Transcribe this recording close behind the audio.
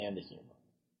and the humor.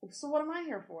 So what am I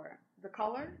here for? The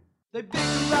color? They bicker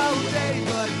all day,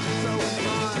 but it's always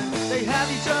fun. They have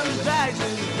each other's bags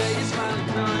and the day is finally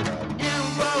done. In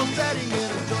a rural setting in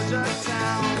a Georgia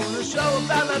town, a show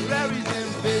about libraries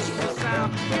and visual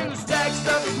sound. In the stack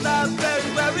stuff is library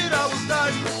where it always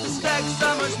starts. The stack's so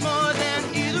much more than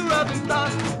either of them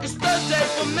thought. It's Thursday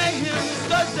for mayhem, it's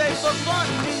Thursday for fun.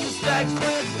 In the stacks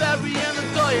with Barry and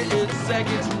Latoya, it's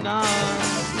second to none.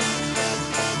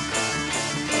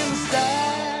 In the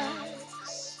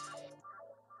stacks.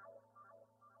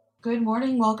 Good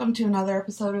morning. Welcome to another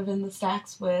episode of In the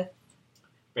Stacks with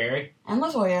Barry? and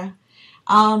Latoya.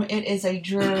 It is a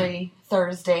dreary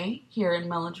Thursday here in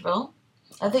Milledgeville.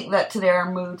 I think that today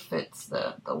our mood fits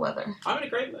the weather. I'm in a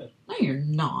great mood. No, you're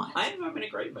not. I'm in a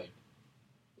great mood.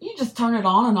 You just turn it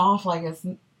on and off like it's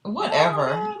whatever.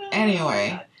 No.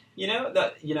 Anyway.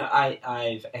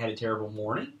 I've had a terrible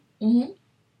morning,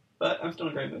 but I'm still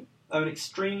in a great mood. I'm an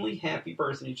extremely happy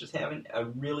person who's just having a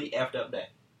really effed up day.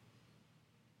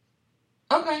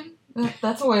 Okay.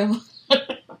 That's a way of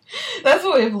that's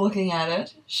a way of looking at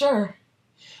it. Sure.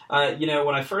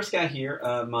 When I first got here,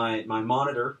 my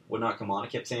monitor would not come on. I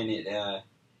kept saying it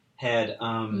had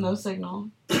no signal.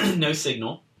 no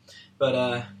signal.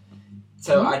 But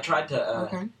so I tried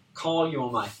to call you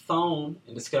on my phone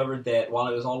and discovered that while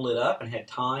it was all lit up and had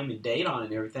time and date on it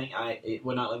and everything, it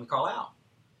would not let me call out.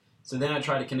 So then I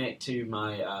tried to connect to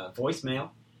my voicemail.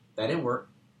 That didn't work.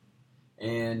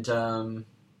 And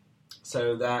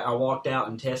so that I walked out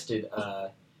and tested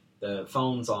the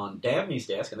phones on Dabney's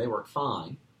desk, and they worked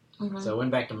fine. Okay. So I went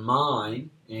back to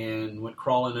mine and went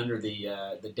crawling under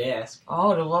the desk.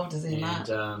 Oh, I'd love to see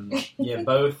that.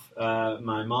 Both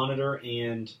my monitor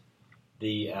and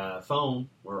the phone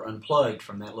were unplugged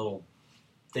from that little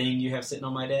thing you have sitting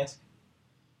on my desk.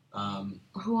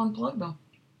 Who unplugged them?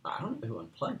 I don't know who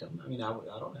unplugged them. I mean, I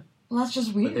don't know. Well, that's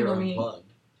just weird. But they were I mean, unplugged.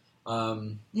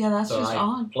 Yeah, that's so just I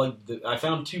odd. I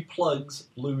found two plugs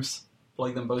loose,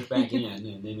 plugged them both back in, and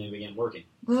then they began working.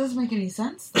 That doesn't make any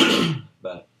sense.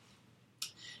 But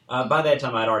by that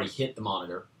time, I'd already hit the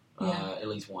monitor at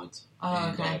least once. Oh,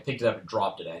 okay. I picked it up and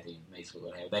dropped it. I think basically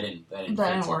what happened. That didn't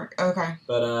That didn't work. Okay.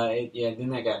 But then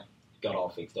that got all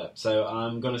fixed up. So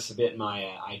I'm going to submit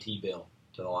my IT bill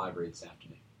to the library this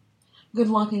afternoon. Good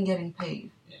luck in getting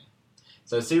paid. Yeah.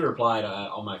 So Sue replied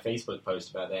on my Facebook post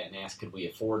about that and asked, could they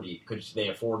afford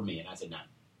me? And I said no.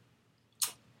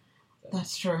 So.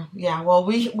 That's true. Yeah, well,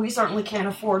 we certainly can't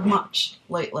afford much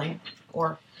lately.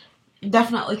 Or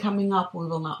definitely coming up, we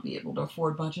will not be able to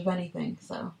afford much of anything.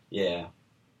 So yeah.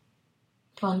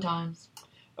 Fun times.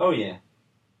 Oh, yeah.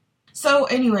 So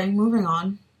anyway, moving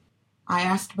on. I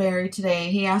asked Barry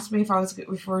today, he asked me if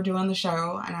we were doing the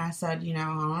show, and I said, I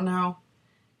don't know,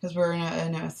 because we're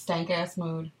in a stank-ass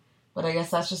mood. But I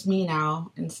guess that's just me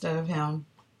now instead of him.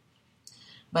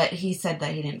 But he said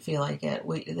that he didn't feel like it.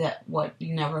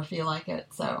 You never feel like it.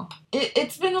 So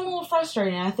it's been a little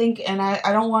frustrating, I think. And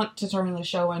I don't want to turn the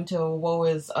show into a woe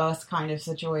is us kind of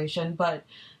situation. But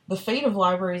the fate of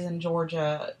libraries in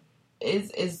Georgia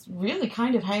is really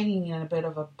kind of hanging in a bit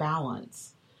of a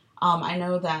balance. I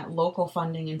know that local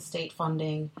funding and state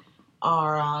funding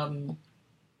are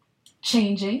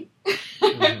changing.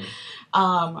 Mm-hmm.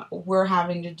 We're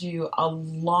having to do a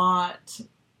lot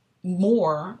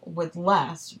more with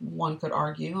less, one could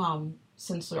argue,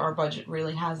 since our budget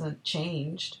really hasn't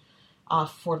changed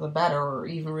for the better, or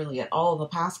even really at all the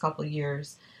past couple of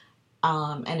years,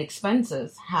 and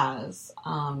expenses has.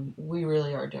 We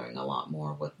really are doing a lot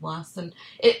more with less, and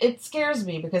it scares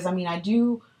me because,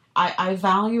 I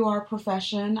value our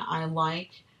profession. I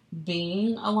like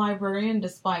being a librarian,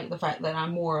 despite the fact that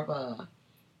I'm more of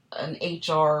an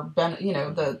HR,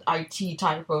 the IT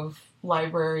type of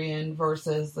librarian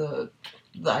versus the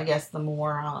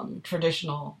more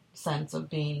traditional sense of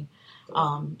being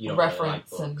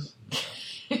reference really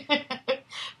like and.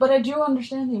 But I do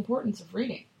understand the importance of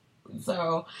reading.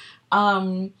 So,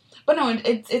 but no,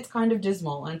 it's kind of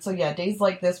dismal, and so yeah, days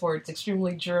like this where it's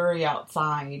extremely dreary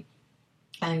outside,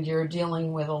 and you're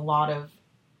dealing with a lot of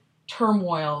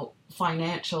turmoil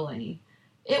financially.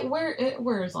 It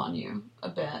wears on you a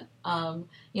bit.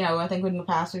 I think in the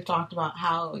past we've talked about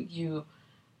how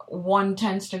one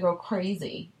tends to go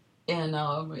crazy in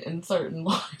certain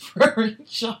library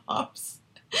shops,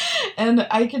 and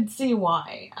I can see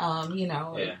why.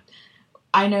 Yeah.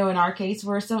 I know in our case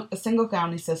we're a single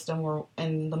county system. We're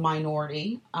in the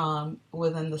minority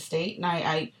within the state, and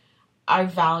I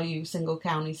value single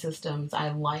county systems. I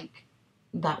like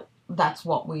that. That's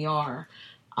what we are.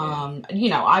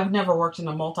 I've never worked in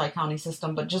a multi-county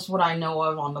system, but just what I know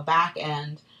of on the back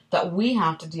end, that we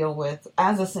have to deal with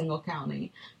as a single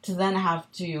county, to then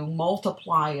have to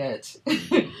multiply it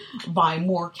by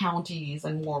more counties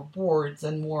and more boards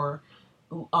and more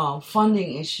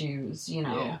funding issues, you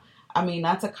know. Yeah. I mean,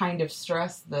 that's a kind of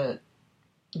stress that,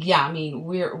 yeah, I mean,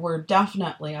 we're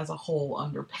definitely as a whole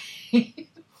underpaid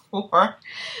for.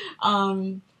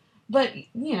 But,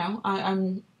 you know, I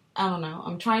don't know.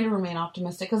 I'm trying to remain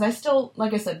optimistic because I still,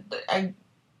 like I said, I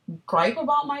gripe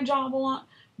about my job a lot,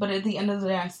 but at the end of the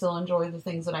day, I still enjoy the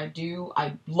things that I do.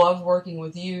 I love working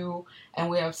with you, and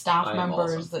we have staff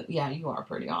members awesome. that, yeah, you are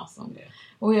pretty awesome. Yeah.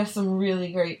 We have some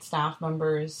really great staff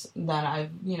members that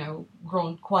I've, you know,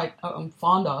 grown quite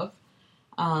fond of.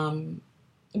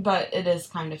 But it is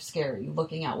kind of scary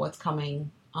looking at what's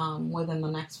coming within the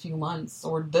next few months,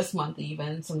 or this month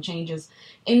even. Some changes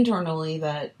internally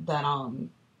that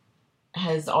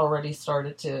has already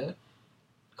started to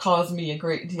cause me a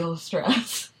great deal of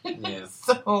stress. Yeah.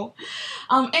 So,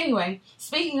 anyway,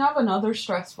 speaking of another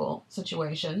stressful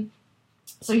situation,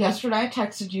 so yesterday I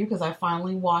texted you because I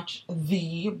finally watched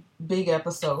the big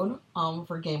episode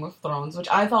for Game of Thrones, which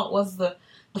I thought was the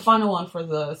final one for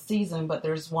the season, but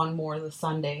there's one more this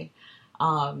Sunday,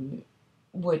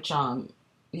 which,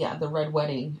 yeah, the Red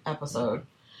Wedding episode.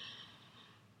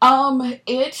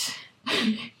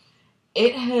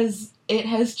 It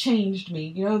has changed me.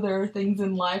 You know, there are things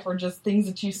in life or just things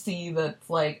that you see that's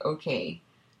like, okay,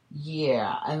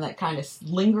 yeah, and that kind of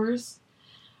lingers.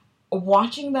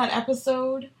 Watching that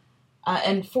episode,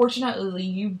 and fortunately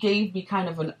you gave me kind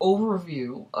of an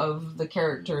overview of the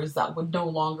characters that would no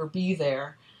longer be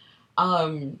there.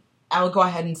 I'll go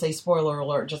ahead and say spoiler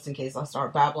alert just in case I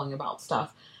start babbling about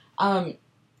stuff.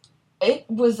 It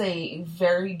was a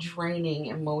very draining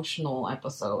emotional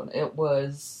episode. It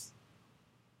was,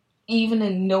 even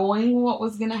in knowing what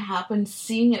was going to happen,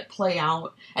 seeing it play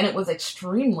out, and it was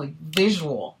extremely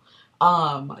visual.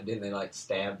 Didn't they like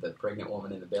stab the pregnant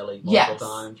woman in the belly multiple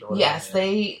times? Or whatever? Yes,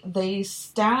 they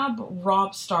stab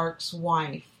Robb Stark's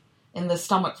wife in the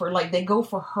stomach for, like, they go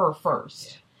for her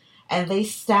first. Yeah. And they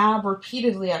stab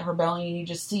repeatedly at her belly, and you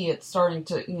just see it starting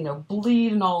to, you know,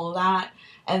 bleed and all of that.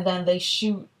 And then they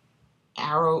shoot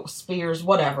arrow, spears,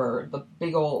 whatever, the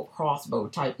big old crossbow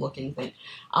type looking thing,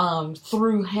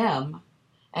 through him.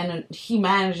 And he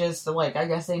manages to, like, I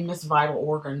guess they miss vital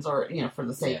organs, or, you know, for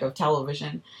the sake of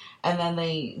television. And then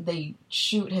they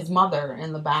shoot his mother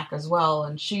in the back as well.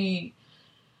 And the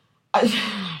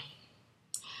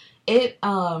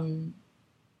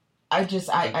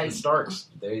Starks,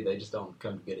 they just don't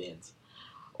come to good ends.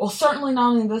 Well, certainly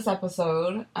not in this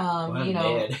episode. You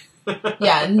know, Ned.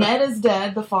 Yeah, Ned is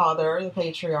dead, the father, the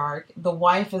patriarch. The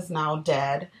wife is now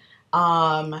dead.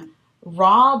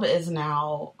 Robb is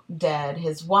now dead.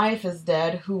 His wife is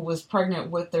dead, who was pregnant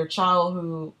with their child,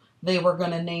 who they were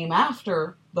going to name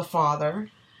after the father.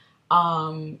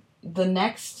 The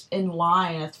next in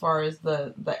line, as far as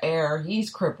the heir,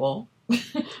 he's crippled.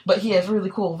 But he has really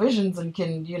cool visions and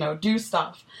can, you know, do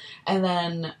stuff. And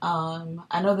then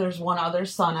I know there's one other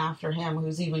son after him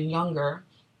who's even younger.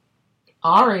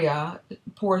 Arya,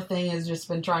 poor thing, has just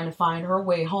been trying to find her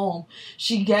way home.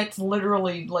 She gets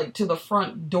literally, like, to the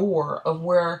front door of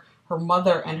where her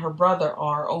mother and her brother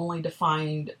are, only to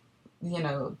find, you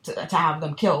know, to have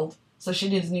them killed. So she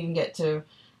doesn't even get to,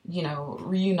 you know,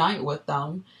 reunite with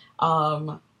them.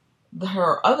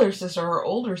 Her other sister, her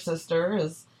older sister,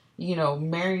 is, you know,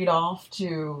 married off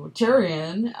to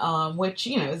Tyrion, which,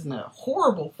 you know, isn't a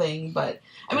horrible thing, but,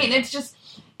 I mean,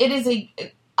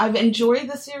 I've enjoyed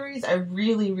the series, I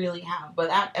really, really have, but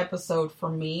that episode for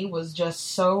me was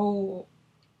just so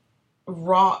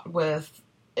wrought with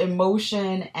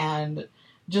emotion and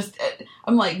just,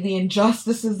 I'm like, the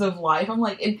injustices of life. I'm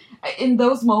like, in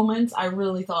those moments, I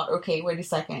really thought, okay, wait a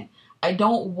second, I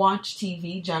don't watch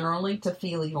TV generally to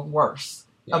feel even worse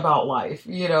about life,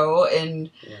 you know, and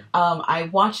I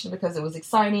watched it because it was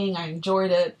exciting, I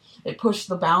enjoyed it, it pushed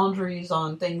the boundaries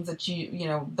on things that you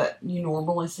know, that you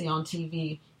normally see on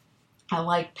TV. I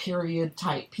like period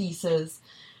type pieces,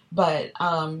 but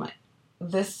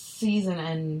this season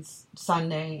ends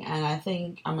Sunday, and I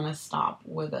think I'm going to stop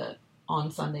with it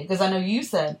on Sunday, because I know you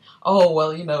said, oh,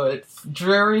 well, you know, it's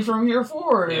dreary from here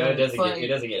forward. Yeah, it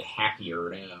doesn't get happier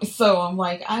now. So I'm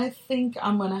like, I think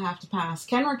I'm going to have to pass.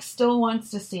 Kenrick still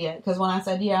wants to see it, because when I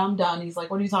said, yeah, I'm done, he's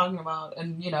like, what are you talking about?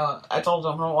 And, you know, I told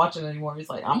him I'm not watching it anymore. He's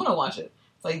like, I'm going to watch it.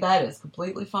 It's like, that is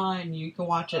completely fine. You can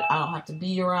watch it. I don't have to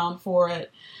be around for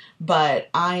it. But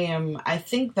I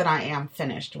think that I am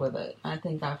finished with it. I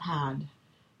think I've had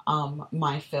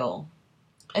my fill.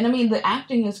 And I mean, the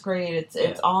acting is great.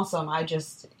 It's awesome. I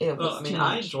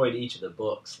enjoyed each of the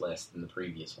books less than the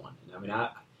previous one. I mean,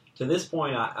 to this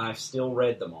point, I've still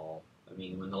read them all. I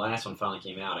mean, when the last one finally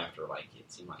came out after, like,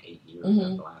 it seemed like 8 years Mm-hmm.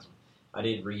 after the last one, I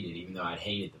did read it, even though I'd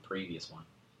hated the previous one.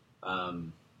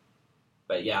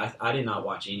 But yeah, I did not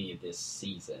watch any of this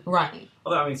season. Right.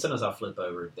 Although, I mean, sometimes I'll flip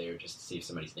over there just to see if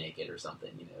somebody's naked or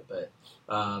something, you know. But,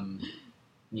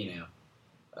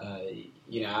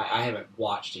 I haven't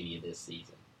watched any of this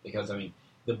season because, I mean,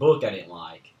 the book I didn't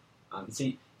like.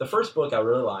 See, the first book I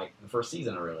really liked, the first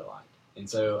season I really liked, and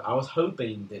so I was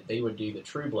hoping that they would do the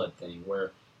True Blood thing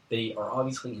where they are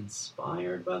obviously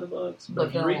inspired by the books, but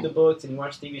if you read the books and you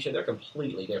watch the TV show, they're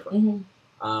completely different.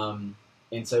 Mm-hmm.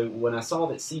 And so when I saw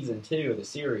that season 2 of the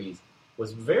series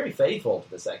was very faithful to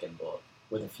the second book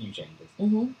with a few changes, I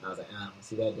was like,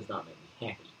 see, that does not make me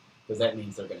happy because that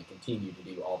means they're going to continue to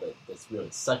do all this really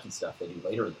sucky stuff they do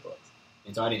later in the books.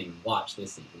 And so I didn't even watch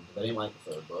this season because I didn't like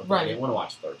the third book. Right. I didn't want to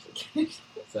watch the third season.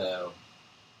 So,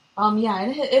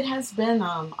 it has been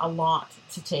a lot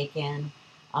to take in.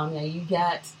 You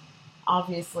get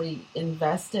obviously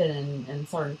invested in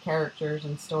certain characters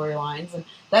and storylines, and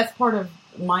that's part of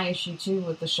my issue too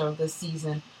with the show this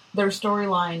season. There are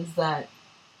storylines that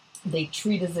they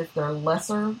treat as if they're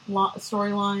lesser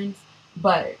storylines,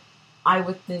 but I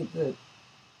would think that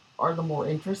are the more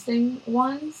interesting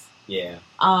ones. yeah.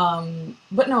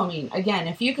 But no, I mean, again,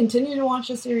 if you continue to watch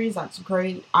the series, that's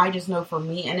great. I just know for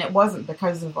me, and it wasn't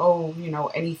because of,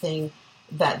 anything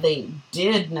that they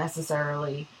did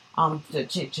necessarily,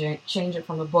 to change it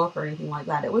from the book or anything like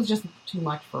that. It was just too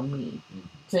much for me.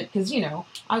 Because,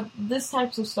 this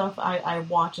types of stuff I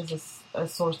watch as a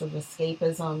source of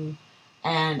escapism,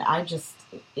 and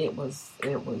it was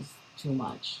too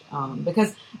much.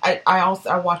 Because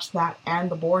I watched that and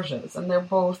the Borgias, and they're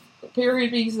both period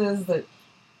pieces that,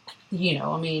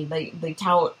 they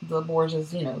tout the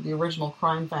Borgias, the original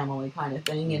crime family kind of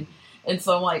thing, and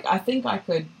so, like, I think I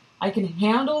can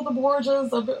handle the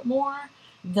Borgias a bit more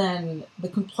than the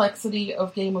complexity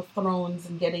of Game of Thrones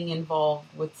and getting involved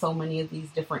with so many of these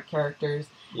different characters.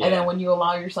 Yeah. And then when you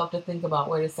allow yourself to think about,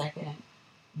 wait a second,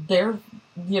 they're,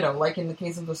 like in the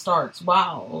case of the Starks,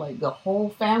 wow, like the whole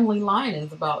family line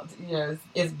is about,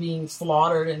 is being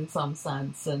slaughtered in some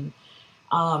sense. And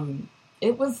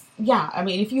it was,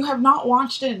 if you have not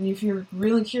watched it and if you're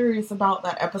really curious about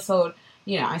that episode,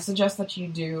 I suggest that you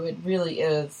do. It really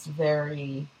is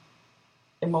very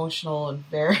emotional and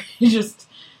very just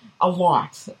a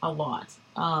lot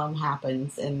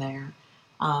happens in there.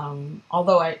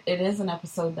 Although it is an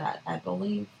episode that I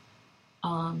believe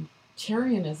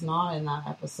Tyrion is not in that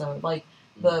episode. Like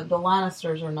the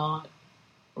Lannisters are not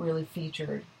really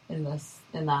featured in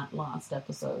that last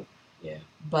episode. Yeah.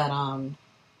 But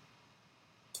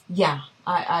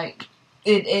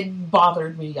it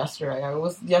bothered me yesterday. I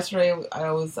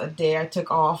was a day I took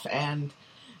off, and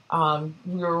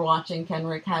we were watching.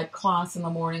 Kenrick had class in the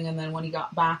morning, and then when he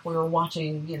got back, we were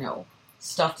watching,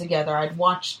 stuff together. I'd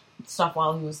watched stuff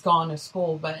while he was gone to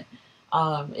school, but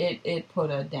it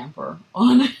put a damper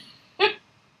on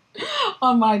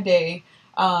on my day.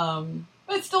 But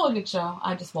it's still a good show.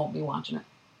 I just won't be watching it.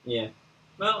 Yeah.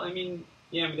 Well,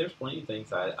 there's plenty of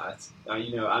things.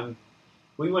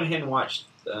 We went ahead and watched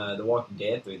The Walking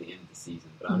Dead through the end of the season,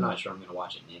 but I'm not sure I'm going to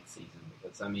watch it next season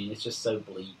because it's just so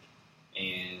bleak.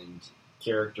 And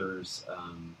characters,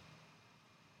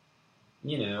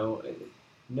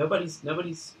 nobody's.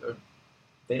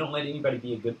 They don't let anybody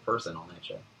be a good person on that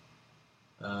show.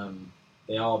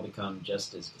 They all become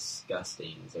just as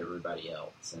disgusting as everybody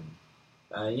else, and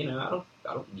I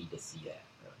don't need to see that.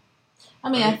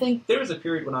 Really. I think there was a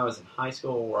period when I was in high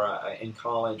school or in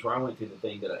college where I went through the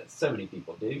thing that so many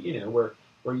people do.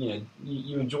 Where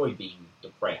you enjoy being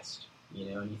depressed.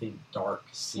 And you think dark,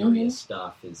 serious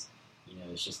stuff is.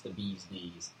 It's just the bee's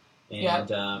knees. And,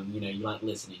 you like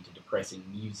listening to depressing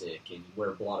music, and you wear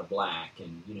a lot of black,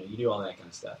 and, you do all that kind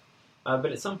of stuff. But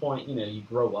at some point, you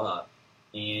grow up,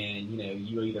 and,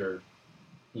 you either,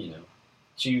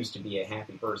 choose to be a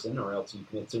happy person, or else you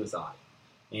commit suicide.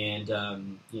 And,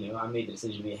 I made the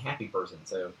decision to be a happy person.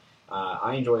 So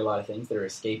I enjoy a lot of things that are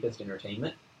escapist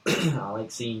entertainment. I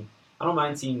don't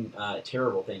mind seeing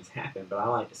terrible things happen, but I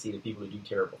like to see the people who do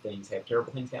terrible things have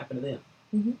terrible things happen to them.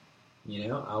 Mm-hmm.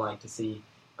 I like to see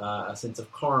a sense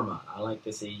of karma. I like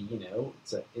to see,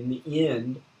 so in the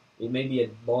end, it may be a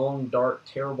long, dark,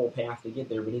 terrible path to get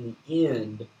there, but in the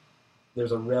end,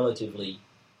 there's a relatively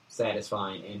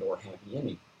satisfying and or happy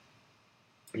ending.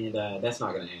 And that's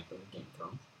not going to happen with Game of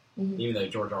Thrones. Mm-hmm. Even though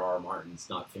George R.R. Martin's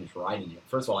not finished writing it.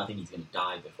 First of all, I think he's going to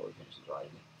die before he finishes writing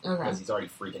it. Okay. Because he's already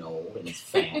freaking old and he's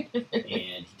fat. And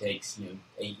he takes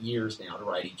 8 years now to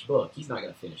write each book. He's not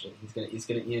going to finish it. It's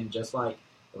going to end just like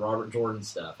the Robert Jordan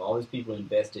stuff. All those people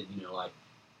invested, like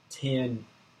 10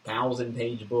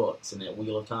 1,000-page books in that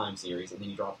Wheel of Time series, and then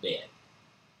he drops dead.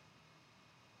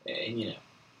 And,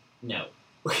 no.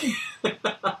 But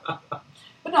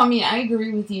no, I mean, I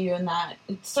agree with you in that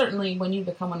it's certainly when you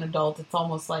become an adult, it's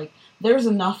almost like there's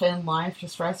enough in life to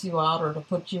stress you out or to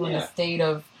put you in a state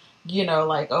of,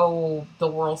 like, oh, the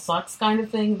world sucks kind of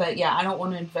thing. But yeah, I don't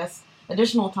want to invest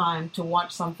additional time to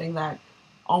watch something that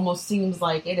almost seems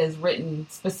like it is written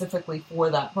specifically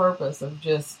for that purpose of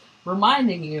just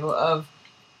reminding you of,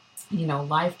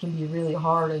 life can be really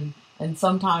hard and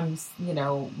sometimes,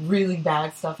 really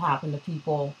bad stuff happen to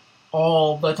people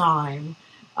all the time.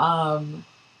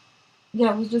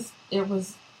 It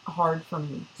was hard for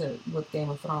me with Game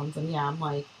of Thrones, and I'm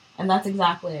like, and that's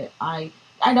exactly it. I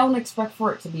don't expect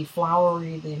for it to be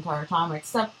flowery the entire time,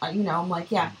 except, I'm like,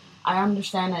 yeah, I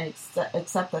understand and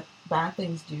accept that bad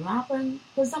things do happen,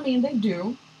 because, they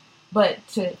do, but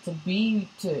to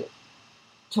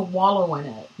wallow in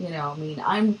it,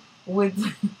 I'm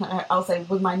I'll say,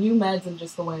 with my new meds and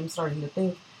just the way I'm starting to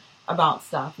think about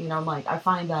stuff, I'm like, I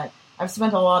find that I've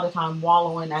spent a lot of time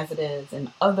wallowing as it is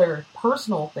in other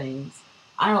personal things.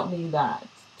 I don't need that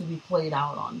to be played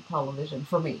out on television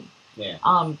for me. Yeah.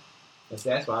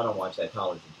 That's why I don't watch that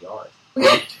College of Jars.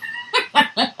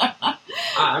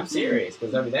 I'm serious,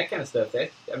 because that kind of stuff,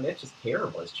 that's just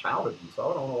terrible. It's child abuse. So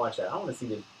I don't want to watch that. I don't want to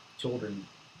see the children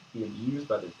be abused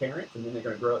by their parents, and then they're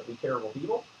going to grow up to be terrible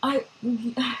people. I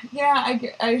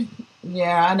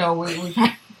know we've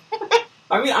had.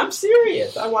 I'm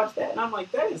serious. I watched that, and I'm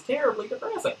like, that is terribly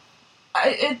depressing.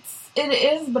 It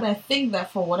is, but I think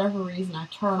that for whatever reason, I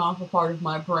turn off a part of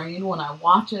my brain when I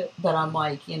watch it, that I'm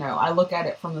like, I look at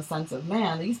it from the sense of,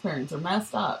 man, these parents are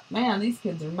messed up. Man, these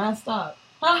kids are messed up.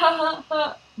 Ha ha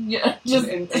ha. Yeah, just...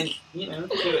 And to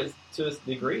a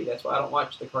degree, that's why I don't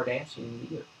watch the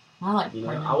Kardashians either. I like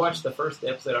Kardashians. I watched the first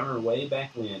episode, I remember way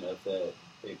back when, of the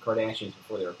Kardashians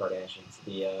before they were Kardashians,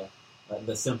 the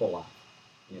Simple Life.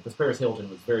 Because Paris Hilton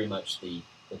was very much the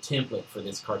template for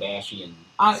this Kardashian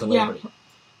celebrity.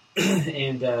 Yeah.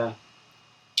 And I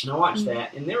watched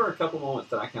that, and there were a couple moments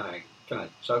that I kind of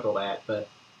chuckled at, but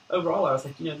overall I was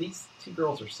like, these two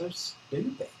girls are so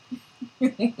stupid.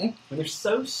 They're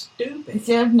so stupid.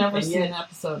 See, I've never seen a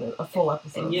full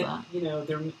episode and yet, of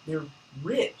that. They're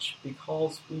rich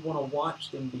because we want to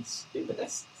watch them be stupid.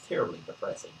 That's terribly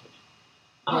depressing to me.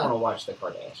 I don't want to watch the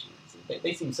Kardashians.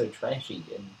 They seem so trashy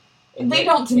and they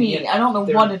don't to me. I don't know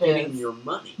what it is. Your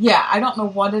money. Yeah, I don't know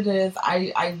what it is.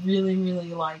 I really,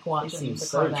 really like watching the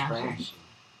so Kardashians. Trashy.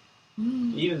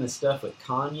 Even the stuff with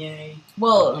Kanye,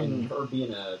 and her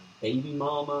being a baby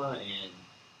mama, and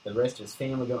the rest of his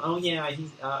family going, oh yeah,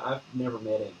 I've never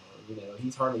met him, or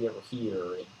he's hardly ever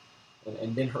here,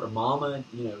 and then her mama,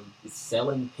 is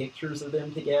selling pictures of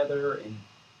them together, and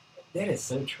that is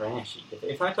so trashy.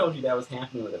 If I told you that was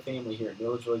happening with a family here in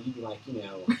Milledgeville, you'd be like,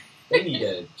 they need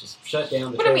to just shut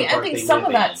down the. But I think some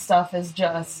of that stuff is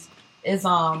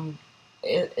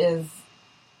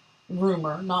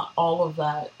rumor. Not all of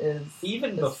that is.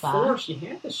 Even before she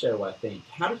had the show, I think.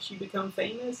 How did she become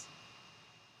famous?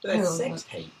 For that sex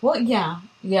tape. Well, yeah.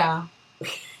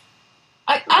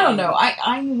 I don't know.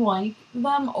 I like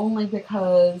them only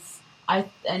because I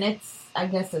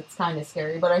guess it's kind of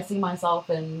scary, but I see myself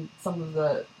in some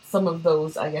of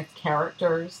those I guess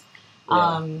characters.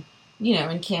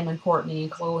 Yeah. And Kim and Courtney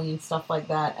and Chloe and stuff like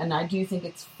that. And I do think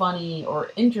it's funny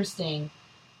or interesting.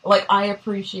 Like, I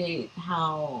appreciate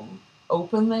how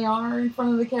open they are in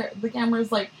front of the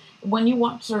cameras. Like, when you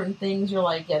watch certain things, you're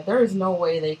like, yeah, there is no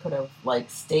way they could have,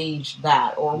 like, staged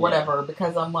that or whatever.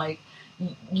 Because I'm like,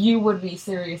 you would be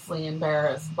seriously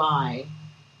embarrassed by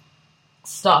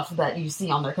stuff that you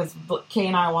see on there. Because Kay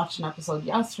and I watched an episode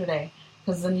yesterday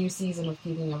because the new season of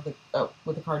Keeping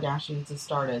with the Kardashians has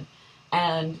started.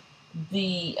 And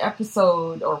the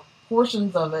episode, or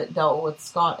portions of it, dealt with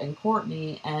Scott and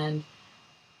Courtney, and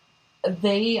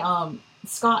they,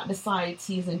 Scott decides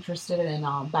he's interested in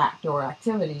backdoor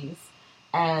activities,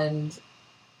 and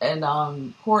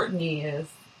Courtney is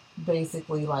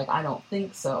basically like, I don't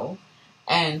think so.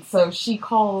 And so she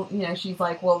called, she's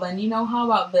like, well then, how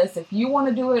about this? If you want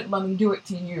to do it, let me do it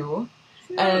to you.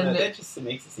 And that just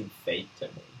makes it seem fake to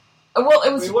me. Well,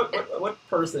 it was. I mean, what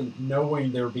person,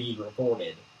 knowing they're being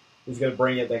reported, is going to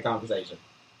bring up that conversation?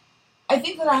 I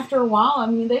think that after a while, I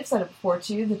mean, they've said it before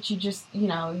too, that you just,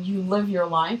 you live your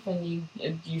life and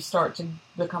you start to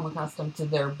become accustomed to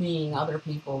there being other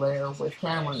people there with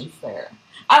cameras there.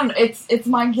 I don't know. It's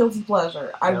my guilty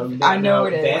pleasure. I know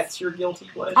it is. That's your guilty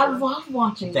pleasure? I love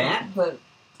watching that, but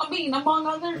I mean, among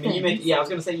other things. I was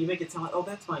going to say, you make it sound like, oh,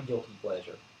 that's my guilty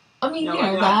pleasure. I mean,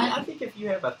 that. I think if you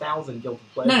have 1,000 guilty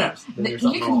pleasures, no,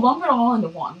 you can lump it all into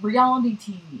one. Reality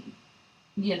TV.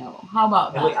 you know, how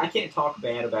about that? Look, I can't talk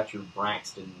bad about your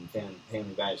Braxton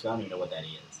family values. I don't even know what that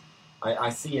is. I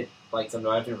see it like something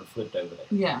I've never flipped over there.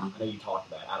 Yeah. I know you talked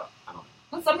about it. I don't know.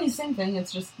 That's, I mean, same thing.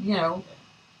 It's just, you know,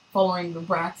 following the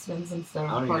Braxtons instead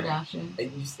of Kardashian.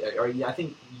 I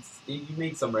think you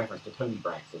made some reference to Toni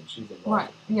Braxton. She's involved. Right.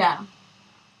 Yeah.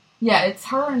 Yeah, it's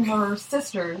her and her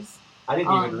sisters. I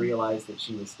didn't even realize that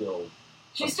she was still.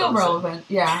 She's still relevant.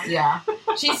 Yeah.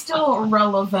 She's still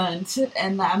relevant,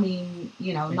 and I mean,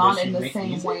 you know, not in the same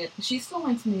music? Way. She still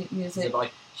makes music.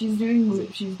 Like, she's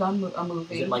doing. She's done a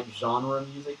movie. Is it like genre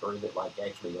music, or is it like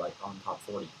actually like on top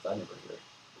 40? I never hear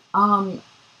it.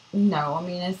 No. I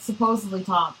mean, it's supposedly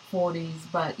top 40s,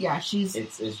 but yeah, she's.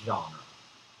 It's genre.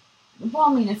 Well,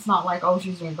 I mean, it's not like, oh,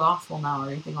 she's doing gospel now or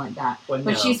anything like that. Well,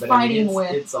 but she's fighting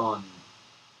with. It's on.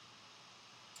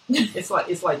 it's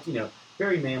like you know,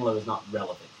 Barry Manilow is not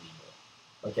relevant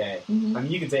anymore. Okay, mm-hmm. I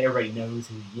mean, you can say everybody knows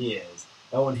who he is.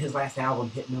 Oh, and his last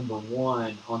album hit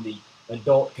 #1 on the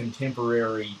adult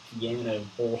contemporary piano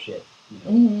bullshit, you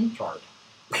know, mm-hmm. chart.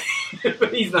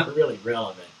 But he's not really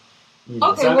relevant. You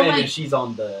know? Okay, so I well, imagine she's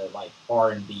on the like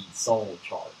R&B soul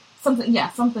chart. Something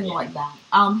like that.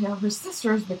 Her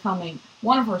sister is becoming,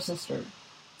 one of her sisters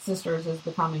is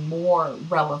becoming more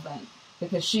relevant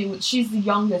because she's the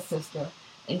youngest sister,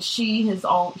 and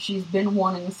she's been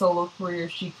wanting a solo career.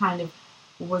 She kind of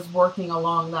was working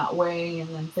along that way,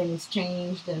 and then things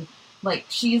changed, and like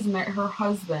her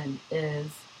husband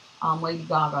is Lady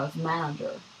Gaga's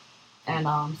manager, and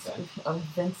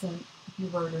Vincent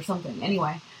Hubert or something.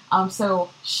 Anyway. So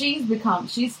she's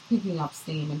picking up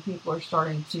steam, and people are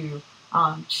starting to,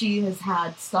 she has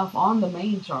had stuff on the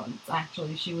main charts,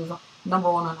 actually. She was #1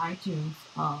 on iTunes,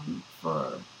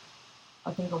 for,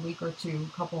 I think, a week or two,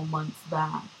 a couple of months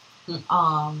back.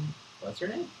 What's her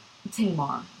name?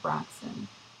 Tamar Braxton.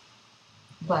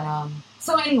 But,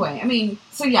 so anyway, I mean,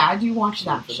 so yeah, I do watch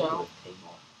that show.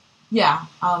 Yeah,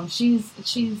 she's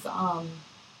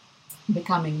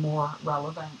becoming more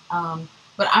relevant.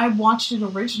 But I watched it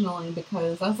originally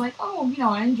because I was like, oh, you know,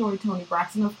 I enjoyed Toni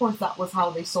Braxton. Of course, that was how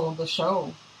they sold the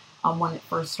show when it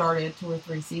first started 2 or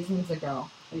 3 seasons ago.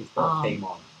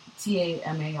 Tamar.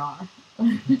 Tamar.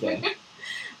 Okay.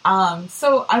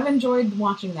 So I've enjoyed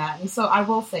watching that. And so I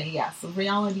will say, yes,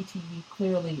 reality TV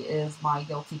clearly is my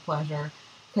guilty pleasure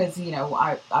because, you know,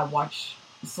 I watch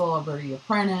Celebrity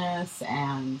Apprentice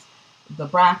and the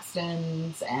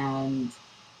Braxtons and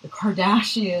the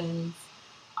Kardashians.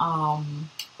 Oh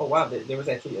wow! There was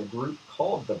actually a group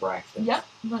called the Braxtons. Yep,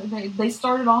 they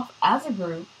started off as a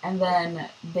group, and then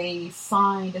they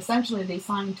signed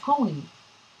Toni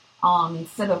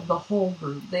instead of the whole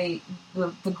group. The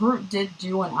group did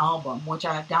do an album, which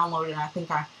I downloaded, and I think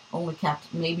I only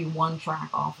kept maybe 1 track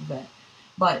off of it.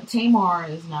 But Tamar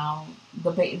is now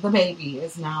the baby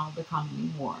is now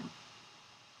becoming more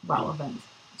relevant.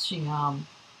 She has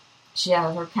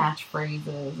her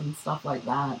catchphrases and stuff like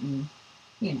that, and.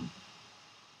 You know.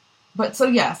 But so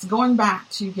yes, going back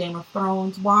to Game of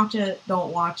Thrones, watch it,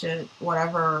 don't watch it,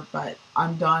 whatever, but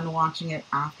I'm done watching it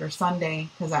after Sunday,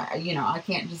 because I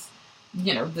can't just,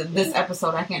 this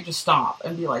episode, I can't just stop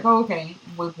and be like, oh, okay,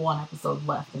 with 1 episode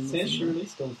left in the season. Since you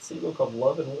released a single called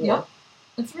Love and War, yep.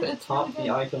 It's top really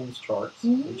the iTunes charts,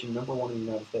 mm-hmm. reaching #1 in the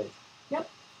United States. Yep.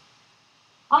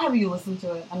 I'll have you listen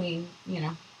to it. I mean,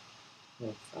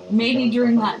 maybe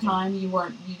during that time you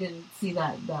didn't see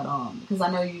that because I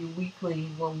know you weekly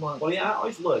will look. Well, yeah, I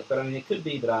always look, but I mean, it could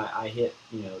be that I hit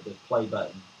the play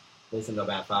button, listened to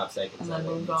about 5 seconds, and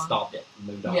then stopped it, and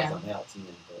moved on to something else.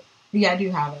 But. Yeah, I do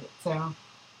have it. So,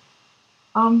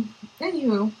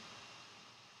 anywho,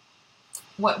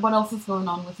 what else is going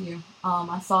on with you?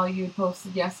 I saw you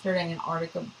posted yesterday an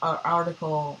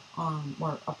article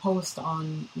or a post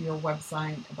on your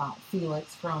website about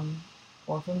Felix from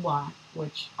Orphan Black,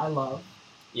 which I love.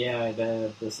 Yeah,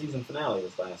 the season finale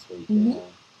was last week. Mm-hmm.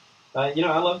 I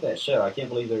love that show. I can't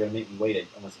believe they're going to make me wait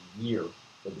almost a year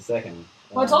for the second one.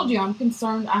 Well, I told you, I'm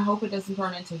concerned. I hope it doesn't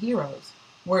turn into Heroes,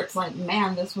 where it's like,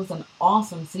 man, this was an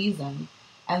awesome season,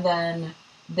 and then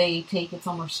they take it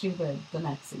somewhere stupid the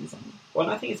next season. Well,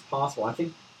 and I think it's possible. I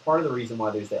think part of the reason why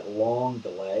there's that long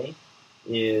delay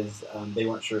is they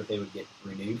weren't sure if they would get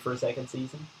renewed for a second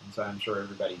season. And so I'm sure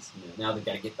everybody's, now they've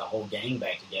got to get the whole gang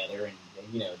back together, and,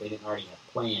 they didn't already have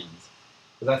plans.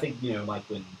 Because I think, like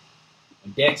when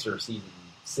Dexter season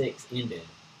 6 ended,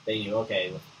 they knew,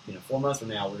 okay, 4 months from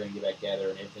now we're going to get back together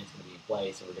and everything's going to be in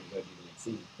place and we're going to go do the next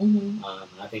season. Mm-hmm.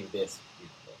 And I think with this,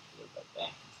 they'll go back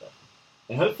and stuff.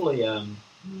 And hopefully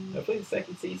the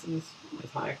second season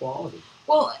is high quality.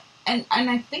 Well, and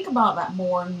I think about that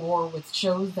more and more with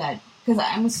shows that, because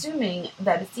I'm assuming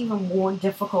that it's even more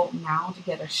difficult now to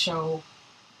get a show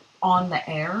on the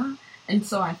air. And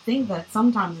so I think that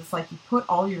sometimes it's like you put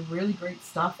all your really great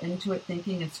stuff into it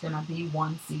thinking it's going to be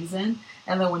one season.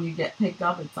 And then when you get picked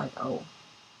up, it's like, oh.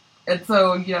 And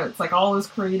so, it's like all those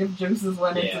creative juices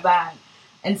went into that.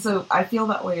 And so I feel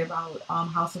that way about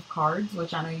House of Cards,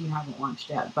 which I know you haven't watched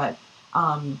yet, but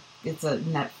it's a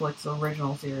Netflix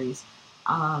original series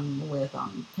with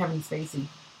Kevin Spacey.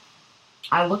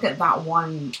 I look at that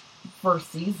one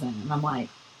first season and I'm like,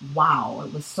 wow,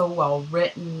 it was so well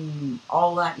written,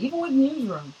 all that. Even with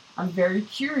Newsroom, I'm very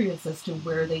curious as to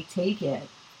where they take it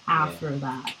after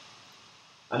that.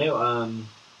 I know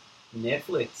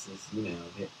Netflix is,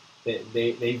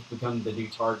 they've become the new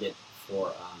target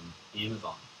for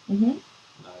Amazon. Mm-hmm.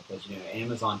 Because,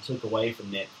 Amazon took away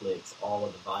from Netflix all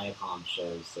of the Viacom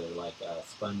shows, so like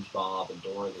SpongeBob and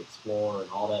Dora the Explorer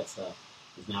and all that stuff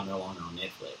is now no longer on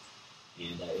Netflix.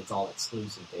 And it's all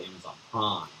exclusive to Amazon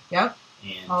Prime. Yep.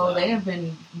 And, they have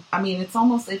been,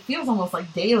 it feels almost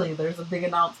like daily there's a big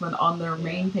announcement on their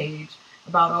main page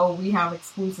about, we have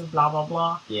exclusive blah, blah,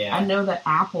 blah. Yeah. I know that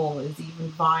Apple is even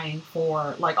vying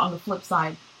for, like, on the flip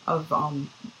side of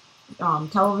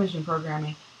television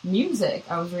programming, music.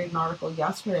 I was reading an article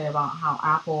yesterday about how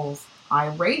Apple's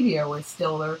iRadio is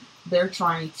still, they're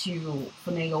trying to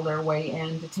finagle their way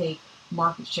in to take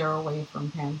market share away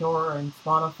from Pandora and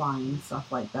Spotify and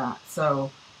stuff like that. So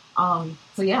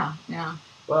yeah.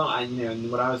 Well,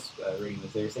 what I was reading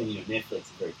was they were saying, Netflix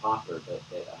is very popular, but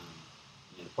that,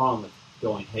 the problem with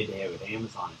going head-to-head with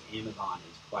Amazon is Amazon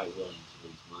is quite willing to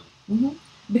lose money. Mm-hmm.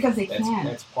 Because can.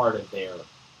 That's part of their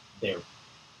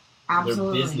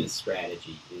Absolutely. Their business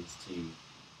strategy is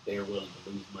they're willing to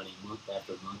lose money month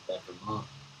after month after month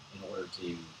in order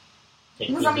to take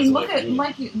because look at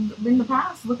in the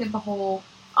past, look at the whole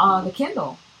the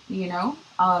Kindle.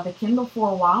 The Kindle for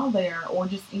a while there, or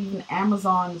just even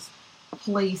Amazon's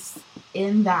place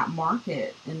in that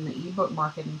market, in the ebook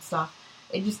market and stuff.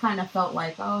 It just kind of felt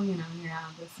like,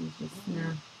 this is just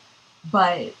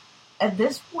But at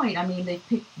this point,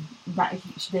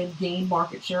 they've gained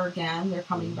market share again. They're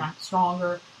coming back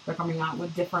stronger. They're coming out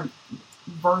with different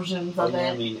versions of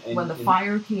it. When the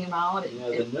Fire came out,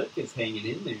 the Nook is hanging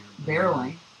in there.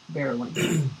 Barely.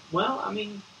 Well,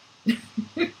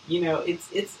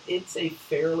 it's a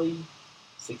fairly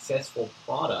successful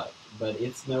product, but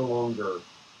it's no longer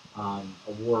a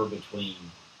war between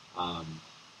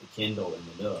the Kindle and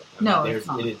the Nook. It's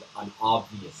not. It is an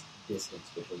obvious distance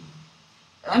between them.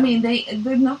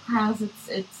 The Nook has its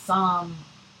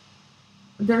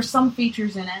there's some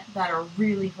features in it that are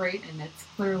really great, and it's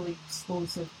clearly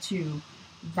exclusive to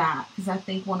that. Because I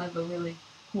think one of the really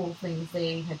cool things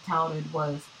they had touted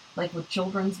was like with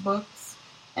children's books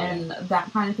and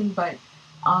that kind of thing. But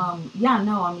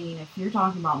if you're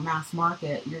talking about mass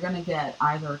market, you're going to get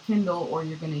either a Kindle or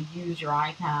you're going to use your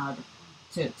iPad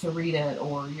to read it,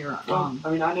 or your. I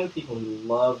know people who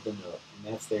love the Nook, and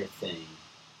that's their thing.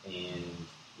 And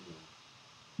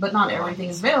but not everything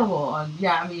is available.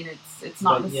 It's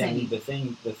not the same. The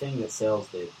thing that sells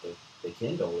the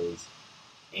Kindle is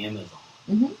Amazon.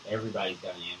 Mm-hmm. Everybody's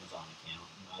got an Amazon account.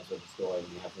 You might as well just go ahead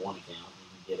and have one account.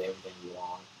 You can get everything you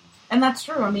want. And that's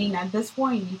true. At this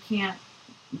point, you can't.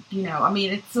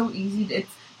 It's so easy.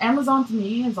 Amazon to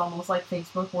me is almost like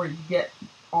Facebook, where you get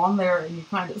on there and you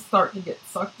kind of start to get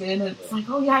sucked in, and it's like,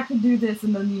 oh yeah, I could do this,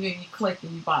 and then you click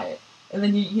and you buy it. And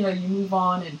then you move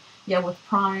on, and with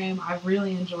Prime, I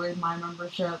really enjoyed my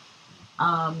membership.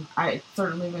 I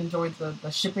certainly enjoyed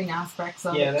the shipping aspects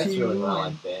of it too. Yeah, that's really what I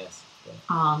like best.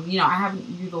 I haven't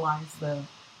utilized the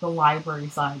library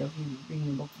side of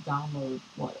being able to download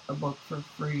a book for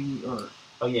free, or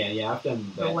I've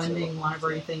done that the lending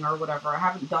library thing or whatever. I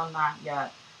haven't done that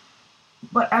yet.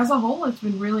 But as a whole, it's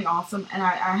been really awesome, and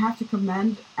I have to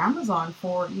commend Amazon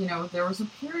for, there was a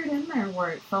period in there where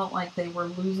it felt like they were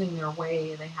losing their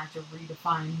way. They had to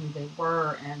redefine who they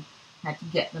were and had to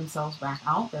get themselves back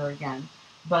out there again.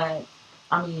 But,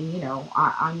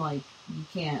 I'm like,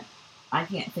 I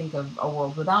can't think of a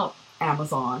world without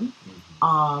Amazon.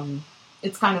 Mm-hmm.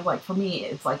 It's kind of like, for me,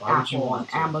 it's like Apple and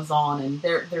Amazon, and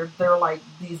they're like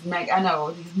these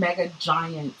mega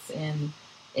giants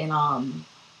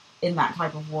in that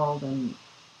type of world, and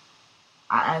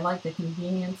I like the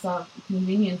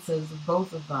conveniences of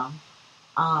both of them.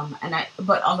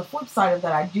 But on the flip side of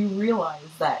that, I do realize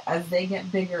that as they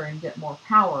get bigger and get more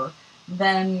power,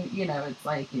 then it's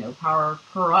like power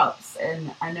corrupts.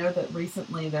 And I know that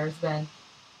recently there's been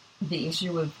the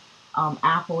issue with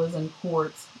Apple is in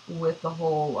court with the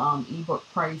whole ebook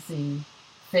pricing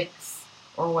fix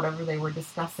or whatever they were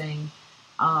discussing.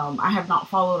 I have not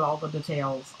followed all the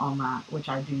details on that, which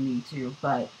I do need to.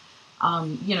 But,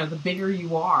 the bigger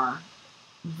you are,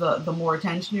 the more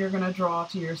attention you're going to draw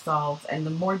to yourselves, and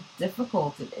the more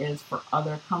difficult it is for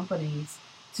other companies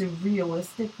to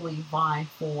realistically vie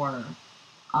for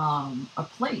a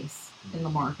place in the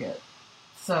market.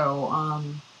 So,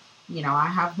 I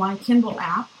have my Kindle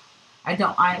app.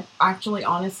 I actually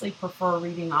honestly prefer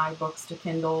reading iBooks to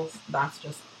Kindles. That's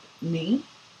just me.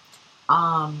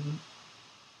 But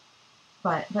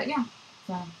yeah.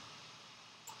 So.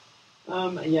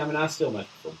 I still much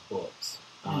prefer books.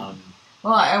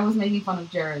 Well, I was making fun of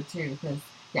Jared too, because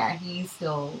I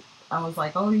was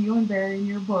like, oh, you and Barry and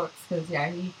your books, because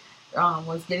he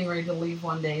was getting ready to leave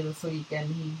one day this week, and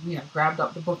he grabbed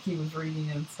up the book he was reading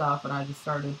and stuff, and I just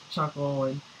started to chuckle,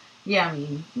 and the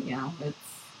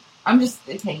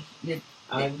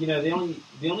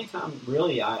only time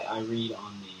really I read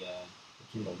on the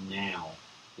Kindle now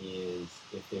is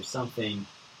if there's something,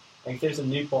 like if there's a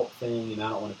new pulp thing and I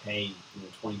don't want to pay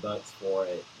 $20 for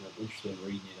it, I'm interested in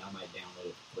reading it, I might download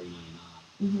it for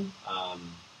 $3.99.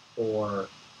 Or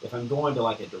if I'm going to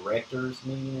like a director's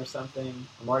meeting or something,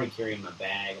 I'm already carrying my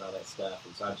bag and all that stuff,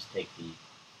 and so I just take the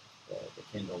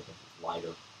Kindle because it's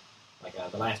lighter. Like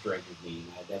the last director's meeting,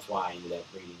 that's why I ended up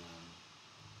reading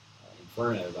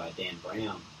Inferno by Dan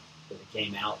Brown, because it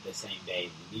came out the same day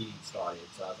the meeting started.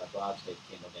 So I was like, well, I'll just take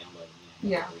the Kindle, download it,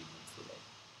 and read next to it.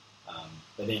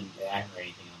 But then I haven't read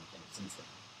anything on the Kindle since then.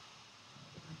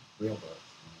 Real books.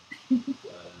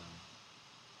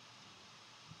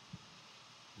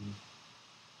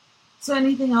 So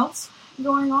anything else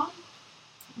going on?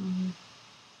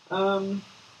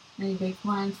 Any big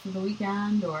plans for the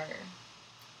weekend, or?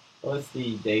 Well, it's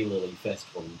the Daylily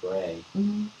Festival in Gray.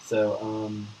 Mm-hmm. So,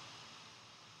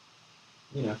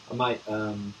 I might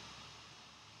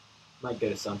go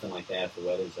to something like that if the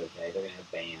weather's okay. They're gonna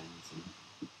have bands and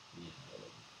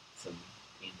some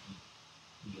antique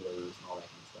dealers and all that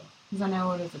kind of stuff. Because I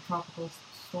know it is a tropical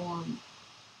storm.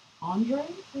 Andre,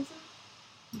 is it?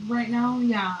 Right now,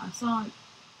 yeah, I saw it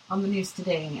on the news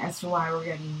today as to why we're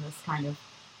getting this kind of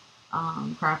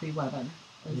crappy weather.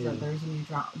 Is that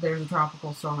there's a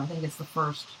tropical storm. I think it's the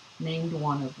first named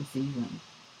one of the season.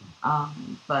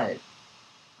 But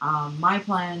my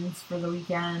plans for the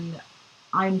weekend,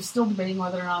 I'm still debating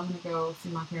whether or not I'm going to go see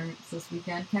my parents this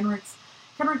weekend. Kenrick's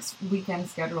weekend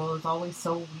schedule is always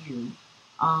so weird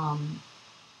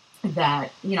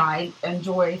that, I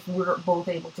enjoy if we're both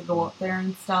able to go up there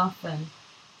and stuff. And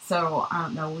so, I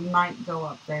don't know, we might go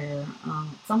up there at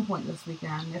some point this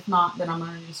weekend. If not, then I'm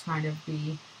going to just kind of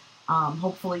be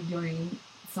hopefully doing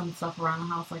some stuff around the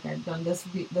house like I've done this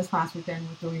past weekend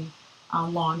with doing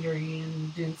laundry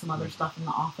and doing some other stuff in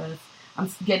the office. I'm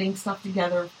getting stuff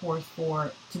together, of course,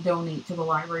 to donate to the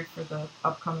library for the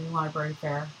upcoming library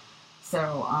fair.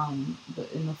 So,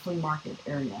 in the flea market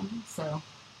area. So,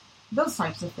 those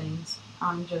types of things.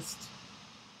 I don't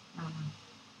know.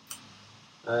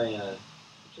 I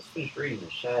just finished reading the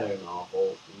Shadow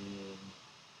novel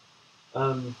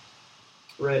and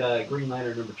read Green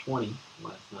Lantern number 20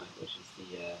 last night, which is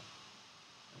the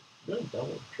really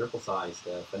triple-sized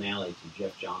finale to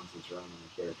Jeff Johns' run on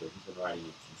the character. He's been writing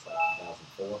it since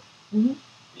 2004. Mm-hmm.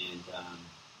 And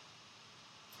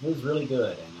it was really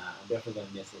good, and I'm definitely going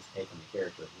to miss his take on the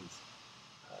character. He's,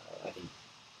 I think,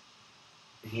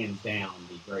 hands down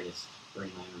the greatest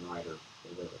Green Lantern writer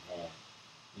they've ever had.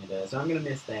 And so I'm going to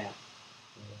miss that.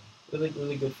 Really,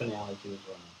 really good finale to his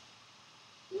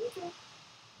run. Okay.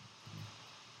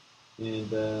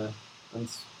 And I'm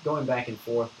going back and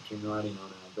forth between writing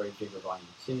on Gravedigger Volume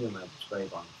 2 and Magic Spray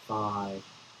Volume 5.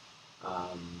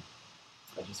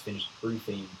 I just finished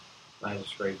proofing Magic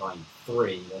Spray Volume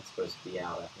 3. That's supposed to be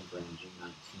out, I think, around June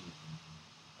 19th.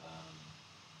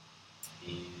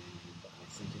 And I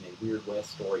sent in a Weird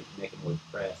West story to Meckenwood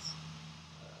Press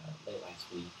late last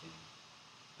week.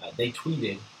 And they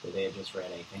tweeted that they had just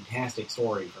read a fantastic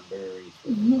story from Barry. So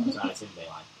I assumed they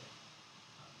liked it.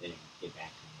 They didn't get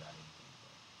back to me about anything.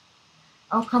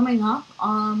 Oh, coming up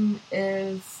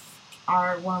is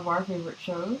one of our favorite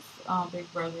shows.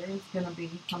 Big Brother is going to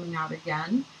be coming out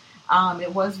again.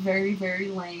 It was very, very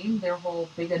lame. Their whole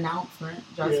big announcement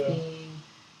being,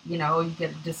 you get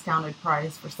a discounted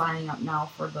price for signing up now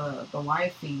for the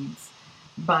live feeds.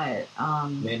 But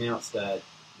they announced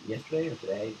yesterday or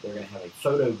today they're going to have a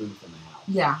photo booth in the house.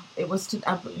 Yeah, it was.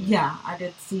 I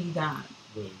did see that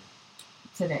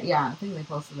today. Yeah, I think they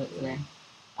posted it today.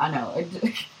 I know.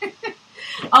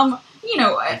 I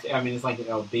mean, it's like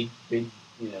a big,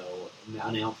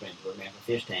 announcement. We're going to have a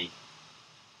fish tank.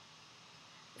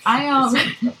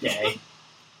 Okay.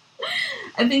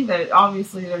 I think that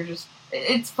obviously they're just.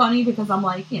 It's funny because I'm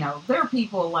like, there are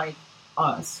people like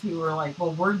us who were like,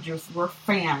 well, we're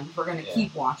fans. We're going to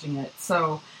keep watching it.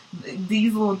 So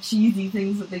these little cheesy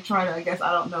things that they try to, I guess,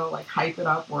 I don't know, like hype it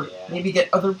up or maybe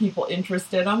get other people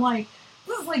interested. I'm like,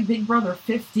 this is like Big Brother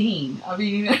 15. I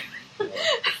mean,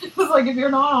 it's like if you're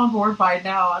not on board by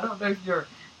now, I don't know if you're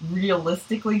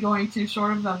realistically going to,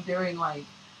 short of them doing like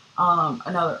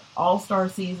another all-star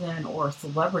season or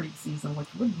celebrity season, which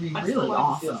would be really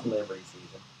awesome. Celebrity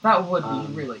season. That would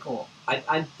be really cool.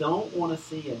 I don't want to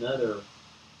see another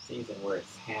season where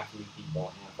it's half new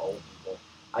people, half old people.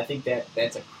 I think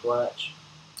that's a crutch.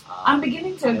 I'm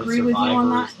beginning to agree with you on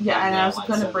that. Yeah, and I was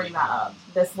going to bring that up.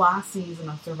 This last season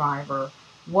of Survivor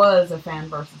was a fan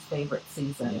versus favorite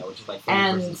season. Yeah, which is like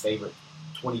fan versus favorite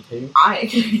 22.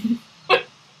 I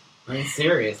mean,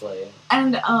 seriously.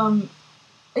 And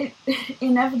it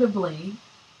inevitably,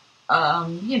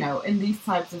 in these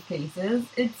types of cases,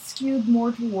 it's skewed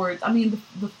more towards. I mean,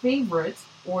 the favorite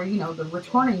or the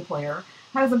returning player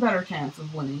has a better chance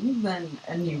of winning than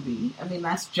a newbie. I mean,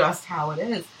 that's just how it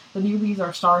is. The newbies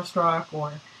are starstruck,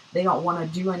 or they don't want to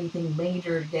do anything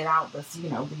major to get out this,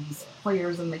 these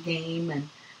players in the game. And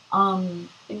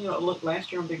look,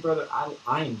 last year on Big Brother,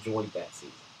 I enjoyed that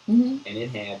season, and it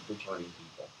had returning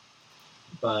people.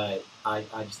 But I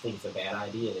just think it's a bad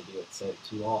idea to do it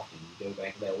too often. You go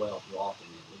back to that well too often,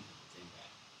 it loses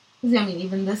its impact. I mean,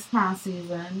 even this past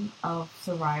season of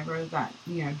Survivor that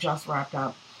just wrapped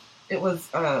up, it was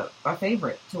a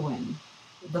favorite to win.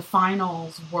 The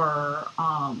finals were,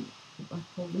 I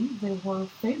believe they were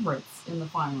favorites in the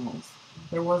finals.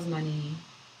 There wasn't any.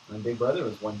 And Big Brother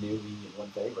was one newbie and one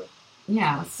favorite.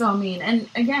 Yeah, so I mean, and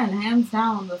again, hands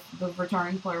down, the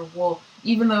returning player will,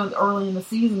 even though early in the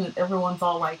season everyone's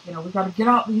all like, we got to get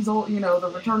out these old,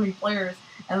 the returning players,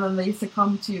 and then they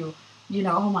succumb to,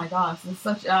 oh my gosh,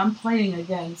 I'm playing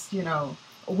against,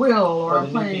 Will, or I'm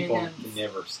playing against. Can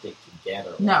never stick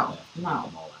together. No.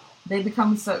 They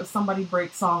become somebody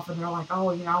breaks off and they're like, oh,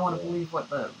 I want to believe what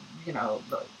the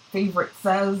favorite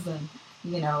says, and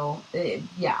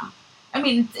I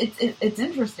mean, it's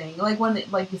interesting. Like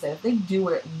like you said, if they do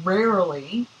it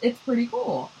rarely, it's pretty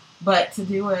cool. But to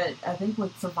do it, I think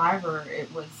with Survivor,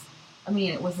 it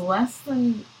was less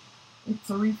than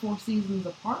 3-4 seasons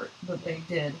apart that they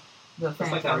did the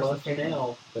fan. It's like I love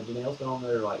Janelle, but Janelle's been on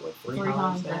there like three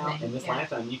times now, and this last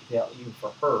time you could tell even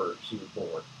for her she was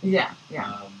bored. Yeah.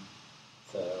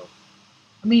 So,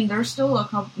 I mean, there's still a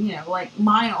couple. Like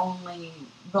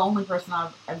the only person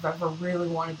I've ever really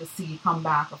wanted to see come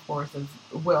back, of course, is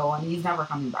Will, and he's never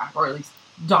coming back, or at least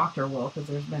Dr. Will, because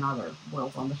there's been other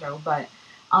Wills on the show. But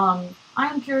I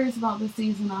am curious about this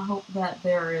season. I hope that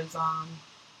there's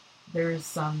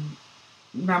some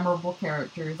memorable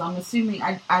characters. I'm assuming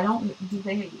I don't. Did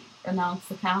they announce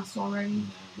the cast already?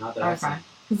 No, not that I've seen.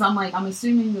 Because I'm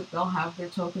assuming that they'll have their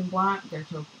token black, their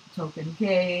token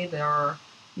gay, their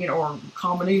or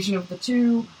combination of the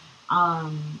two.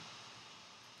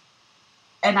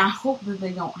 And I hope that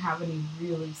they don't have any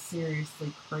really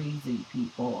seriously crazy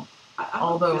people.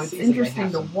 Although it's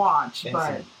interesting to watch,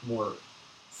 but more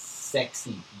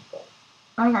sexy people.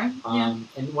 Okay.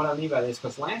 And what I mean by this,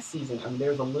 because last season, I mean, there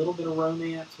was a little bit of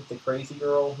romance with the crazy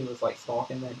girl who was like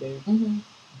stalking that dude,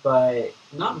 but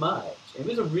not much. It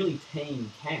was a really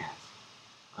tame cast.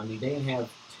 I mean, they didn't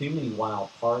have too many wild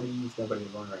parties. Nobody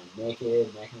was running around naked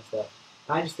and that kind of stuff.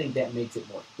 And I just think that makes it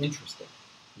more interesting.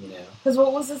 Because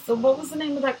what was the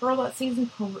name of that girl that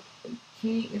season?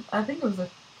 I think it was a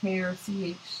K or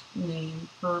CH name.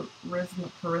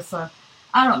 Carissa.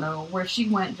 I don't know, where she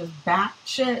went just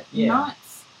batshit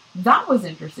nuts. That was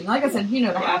interesting. Like I said,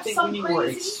 to have some crazy more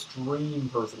extreme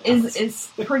personalities is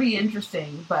pretty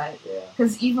interesting. But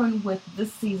because even with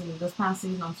this past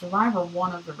season on Survivor,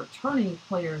 one of the returning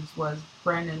players was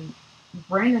Brandon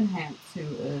Hantz, who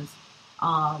is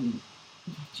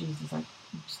Jesus, I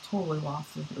just totally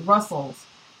lost it. Russell's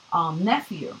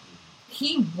nephew.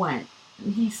 He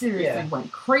seriously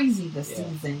went crazy this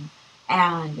season.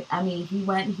 And, I mean, he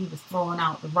was throwing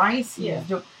out the rice. He was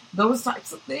doing those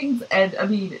types of things. And, I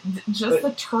mean,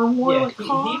 the turmoil it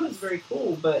caused. He was very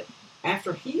cool, but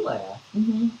after he left, I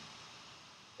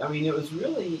mean, it was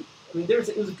really,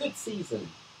 it was a good season.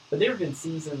 But there have been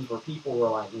seasons where people were,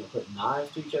 like, putting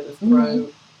knives to each other's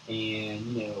throat.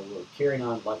 And, were carrying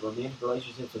on, like, romantic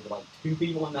relationships with, like, 2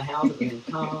 people in the house at the same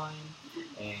time.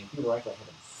 And people were actually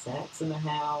having sex in the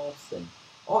house and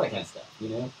all that kind of stuff,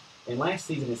 And last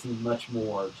season it seemed much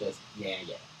more just,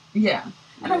 Yeah.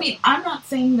 And I mean, I'm not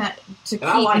saying that to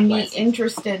keep me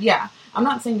interested. Yeah. I'm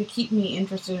not saying to keep me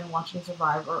interested in watching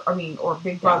Survivor, or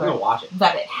Big Brother, I'm gonna watch it.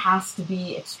 That it has to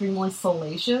be extremely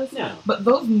salacious. No. But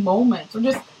those moments, or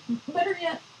just, better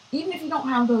yet, even if you don't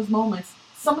have those moments,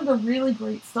 some of the really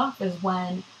great stuff is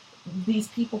when these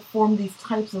people form these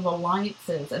types of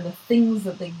alliances and the things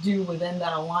that they do within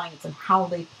that alliance and how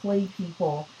they play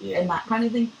people and that kind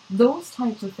of thing. Those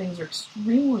types of things are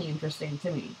extremely interesting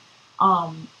to me.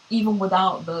 Even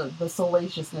without the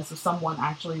salaciousness of someone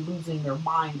actually losing their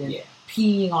mind and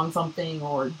peeing on something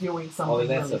or doing something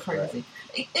really crazy.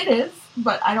 It is,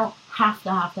 but I don't have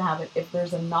to have it if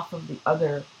there's enough of the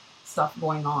other stuff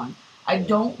going on. I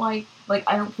don't I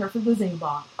don't care for the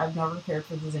Zingbot. I've never cared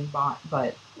for the Zingbot,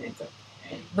 but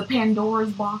the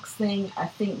Pandora's box thing, I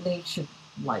think they should,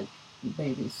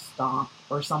 maybe stop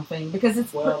or something, because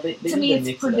it's, to me,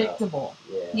 it's predictable.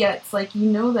 Yeah, it's like,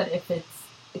 that if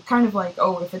it's kind of like,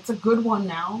 if it's a good one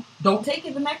now, don't take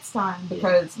it the next time,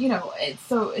 because,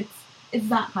 it's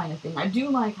that kind of thing. I do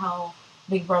like how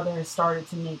Big Brother has started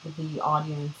to make the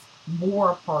audience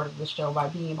more a part of the show by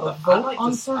being able to vote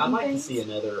on certain things. I'd like to see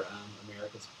another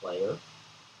America's Player.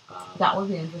 That would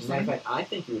be interesting. Matter of fact, I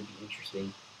think it would be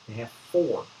interesting to have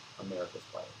 4 America's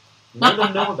Players. None of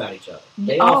them know about each other.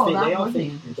 They all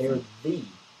think they're the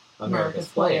America's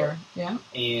Player. Yeah.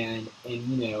 And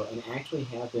actually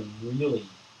have them really,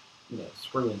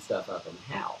 screwing stuff up in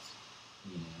the house.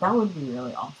 That would be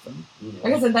really awesome.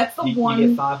 Like I said, that's the one. You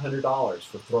get $500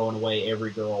 for throwing away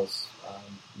every girl's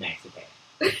maxi pad.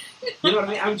 You know what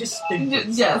I mean? I'm just stupid.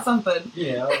 Yeah, something.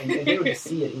 And they would just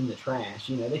see it in the trash.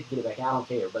 They could get it back. I don't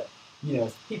care. But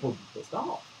people would be pissed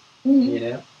off.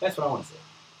 Mm-hmm. That's what I want to see.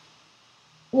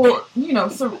 Well,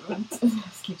 so I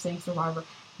keep saying Survivor.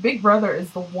 Big Brother is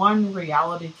the one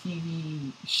reality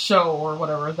TV show or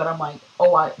whatever that I'm like,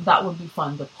 that would be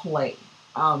fun to play.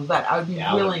 That I would be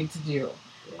willing to do.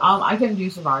 Yeah. I couldn't do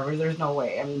Survivor. There's no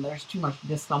way. I mean, there's too much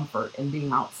discomfort in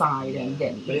being outside and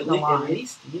getting eaten alive. At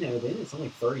least, then it's only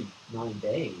 39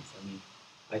 days. I mean,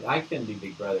 I couldn't do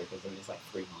Big Brother because it was like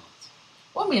 3 months.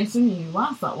 Well, I mean, assuming you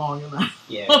last that long in that.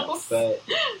 Yeah, but,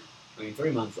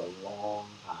 3 months is a long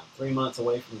time. 3 months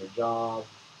away from your job,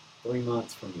 3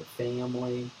 months from your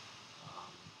family.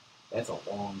 That's a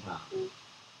long time.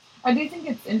 I do think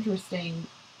it's interesting,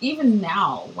 even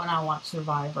now, when I watch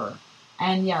Survivor,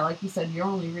 and like you said, you're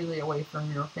only really away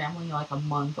from your family like a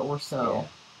month or so,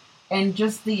 and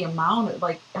just the amount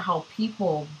of, how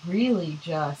people really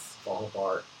just fall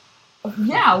apart.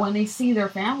 Yeah, when they see their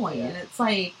family, and it's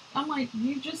like, I'm like,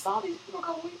 you just saw these people a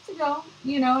couple weeks ago,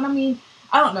 and I mean,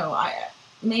 I don't know,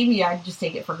 maybe I just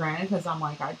take it for granted, because I'm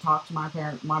like, I talk to my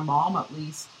mom at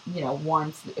least,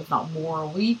 once, if not more, a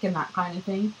week, and that kind of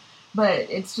thing.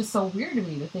 But it's just so weird to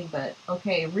me to think that,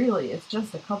 okay, really, it's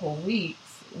just a couple weeks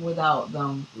without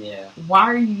them. Yeah.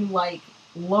 Why are you,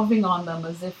 loving on them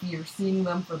as if you're seeing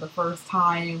them for the first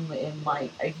time in,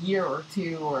 a year or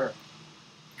two, or,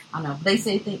 I don't know. They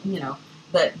say,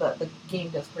 that the game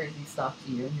does crazy stuff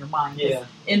to you in your mind. Yeah.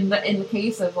 In the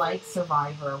case of,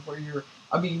 Survivor, where you're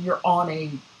on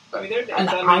an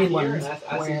island.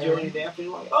 I see Johnny Depp,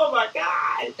 and like, oh my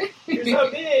God, you're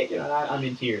so big. I'm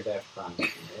in tears after crying.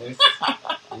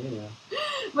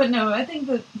 But no, I think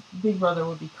that Big Brother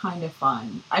would be kind of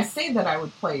fun. I say that I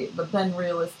would play it, but then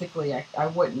realistically, I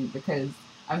wouldn't, because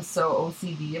I'm so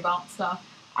OCD about stuff.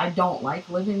 I don't like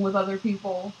living with other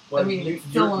people. Well, it's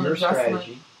still an adjustment.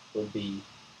 Strategy would be,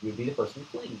 you'd be the person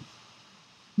who cleans.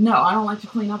 No, I don't like to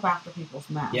clean up after people's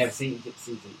mess. Yeah, see.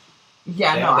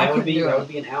 Yeah, no, I couldn't do it. That would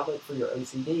be an outlet for your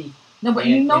OCD. No, but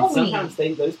and me. Sometimes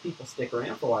those people stick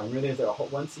around for a while. Remember,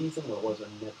 there's one season where it was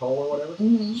Nicole or whatever?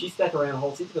 Mm-hmm. She stuck around a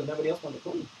whole season because nobody else wanted to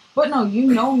clean. But no,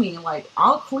 me,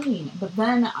 I'll clean, but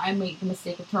then I make the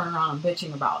mistake of turning around and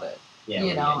bitching about it. Yeah,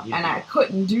 and I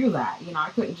couldn't do that. I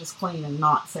couldn't just clean and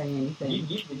not say anything.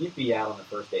 You'd be out on the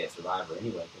first day of Survivor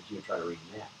anyway, because you would try to read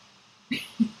a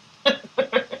map.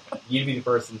 You'd be the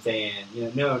person saying,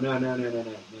 no.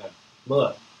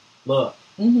 Look.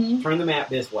 Mm-hmm. Turn the map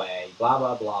this way, blah,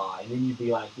 blah, blah. And then you'd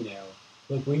be like,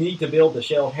 look, we need to build the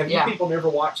shelter. Have you people never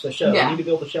watched the show? Yeah. We need to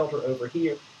build the shelter over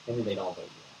here. And then they'd all vote you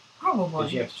out. Probably.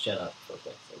 Because you have to shut up for a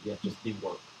second. So you have to just do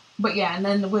work. But and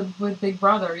then with Big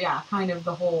Brother, kind of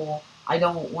the whole, I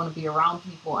don't want to be around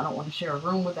people. I don't want to share a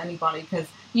room with anybody. Because,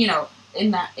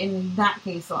 in that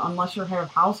case, unless you're head of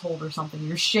household or something,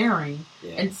 you're sharing.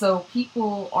 Yeah. And so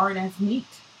people aren't as neat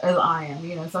as I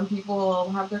am. Some people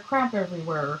have their crap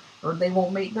everywhere, or they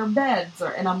won't make their beds,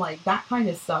 and I'm like, that kind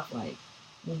of stuff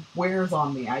wears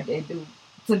on me. I do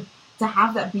to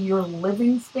have that be your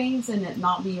living space and it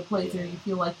not be a place where you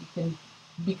feel like you can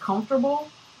be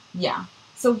comfortable. Yeah.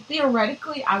 So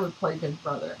theoretically, I would play Big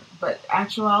Brother, but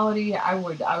actuality, I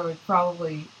would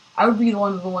be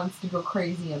one of the ones to go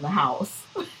crazy in the house.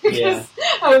 Yeah.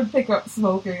 I would pick up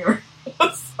smoking or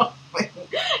something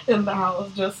in the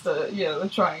house just to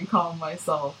try and calm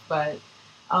myself. But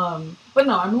But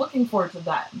no, I'm looking forward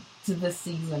to this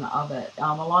season of it.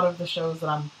 A lot of the shows that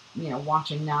I'm,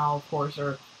 watching now, of course,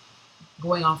 are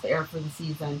going off the air for the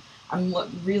season. I'm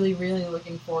really, really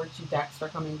looking forward to Dexter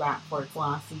coming back for its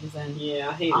last season. Yeah,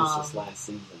 I hate this last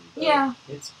season. Yeah.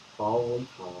 It's probably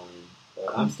time.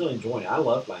 But I'm still enjoying it. I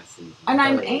loved last season. And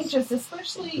I'm anxious,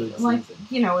 especially,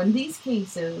 in these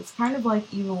cases, kind of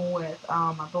like even with,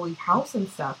 I believe, House and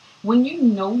stuff, when you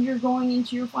know you're going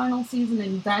into your final season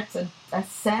and that's a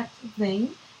set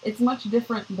thing, it's much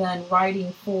different than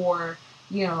writing for,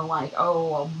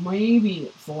 maybe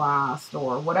it's last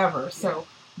or whatever. So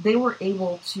they were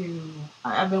able to,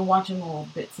 I've been watching little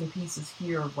bits and pieces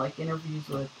here of, interviews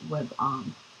with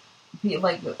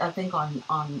I think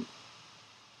on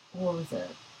what was it?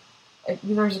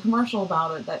 There's a commercial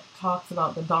about it that talks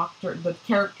about the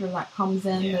character that comes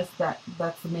in,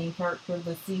 that's the main character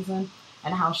this season,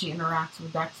 and how she interacts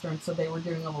with Dexter, and so they were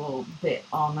doing a little bit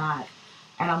on that.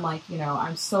 And I'm like,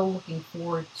 I'm so looking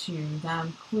forward to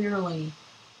them clearly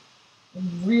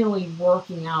really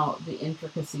working out the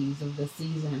intricacies of this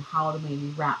season and how to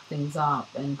maybe wrap things up.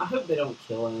 And I hope they don't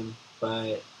kill him,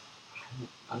 but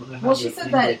I don't know how she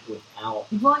said that without.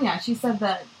 Well, yeah, she said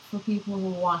that for people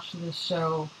who watch this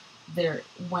show,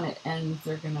 when it ends,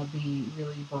 they're gonna be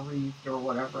really bereaved or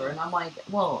whatever. And I'm like,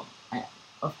 well,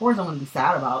 of course I'm gonna be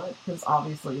sad about it because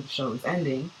obviously the show is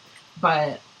ending.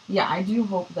 But yeah, I do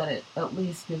hope that it at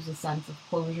least gives a sense of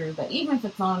closure. That even if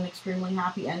it's not an extremely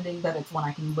happy ending, that it's one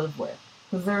I can live with.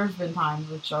 Because there's been times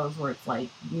with shows where it's like,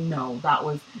 no,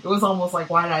 it was almost like,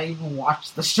 why did I even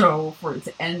watch the show for it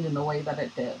to end in the way that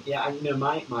it did? Yeah,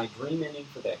 my dream ending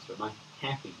for Dexter, my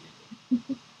happy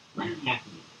ending,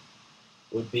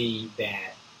 would be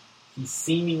that he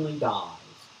seemingly dies,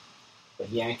 but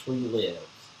he actually lives,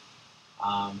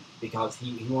 because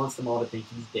he wants them all to think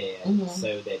he's dead,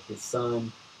 so that his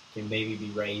son can maybe be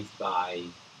raised by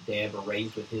Deb or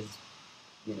raised with his,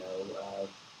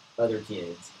 other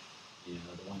kids.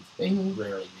 The ones they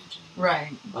rarely mention.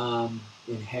 Right. And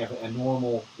have a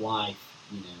normal life,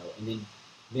 and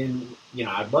then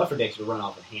I'd love for Dexter to run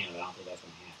off with Hannah, but I don't think that's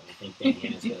going to happen. I think that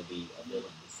Hannah's going to be a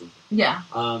villain this season. Yeah.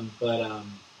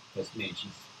 Because, man,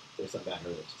 there's something about her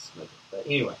that's just smoking. But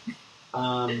anyway.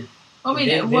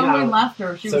 When we left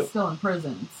her, she was still in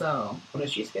prison, so. Oh, no,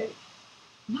 she escaped.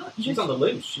 No, she's on the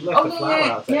loose. She left the flower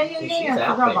outside. Yeah,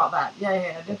 I forgot about that.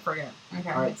 Yeah, I did forget. Okay.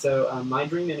 All right, so my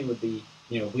dream ending would be,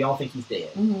 we all think he's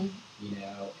dead, and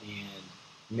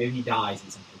maybe he dies in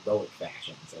some heroic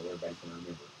fashion, so everybody's going to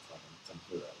remember it's like some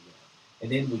hero,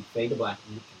 And then we fade to black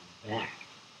and he comes back,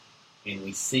 and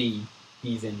we see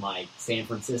he's in, San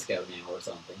Francisco now or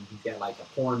something. He's got, a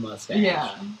porn mustache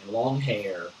and long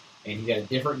hair, and he's got a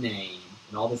different name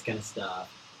and all this kind of stuff,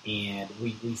 and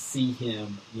we see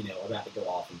him, about to go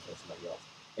off and kill somebody else.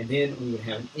 And then we would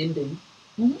have an ending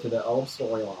to the old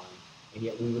storyline. And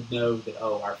yet we would know that,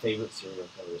 our favorite serial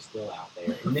killer is still out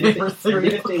there. And then if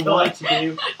they wanted to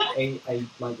do a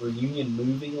reunion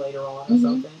movie later on or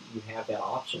something, you have that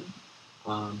option.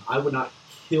 I would not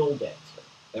kill Dexter.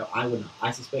 No, I would not.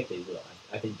 I suspect they will.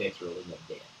 I think Dexter will end up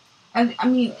dead. And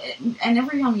and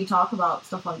every time you talk about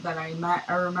stuff like that,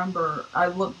 I remember, I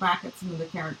look back at some of the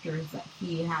characters that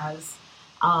he has,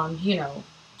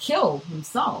 killed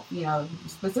himself.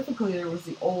 Specifically there was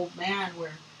the old man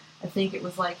where I think it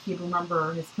was he'd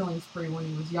remember his killing spree when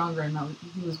he was younger, and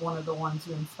he was one of the ones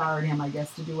who inspired him, I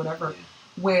guess, to do whatever.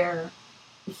 Yeah. Where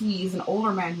he's an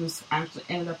older man who's actually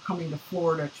ended up coming to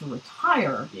Florida to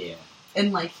retire. Yeah.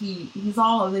 And he's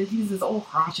this old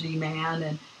crotchety man,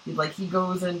 and he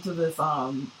goes into this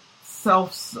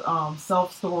self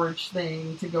storage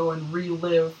thing to go and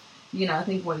relive. I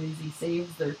think he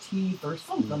saves their teeth or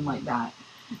something like that.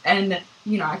 And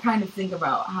I kind of think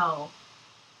about how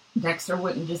Dexter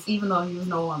wouldn't just, even though he was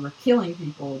no longer killing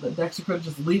people, that Dexter could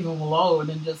just leave him alone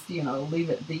and just, leave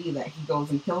it be that he goes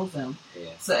and kills him. Yeah.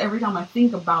 So every time I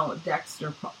think about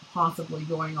Dexter possibly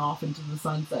going off into the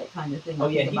sunset kind of thing,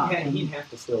 he'd have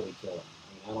to still be killing.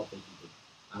 I don't think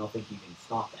you can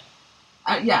stop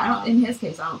that. In his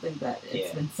case, I don't think that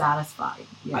it's been satisfied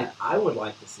yet. I would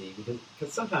like to see,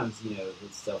 because sometimes, his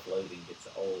self-loathing gets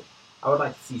old. I would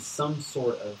like to see some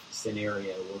sort of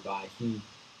scenario whereby he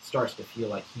starts to feel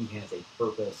like he has a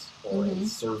purpose or a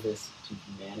service to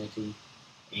humanity,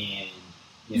 and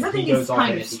I think he's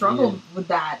kind of struggled with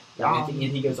that. At the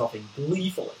end, he goes off and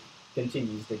gleefully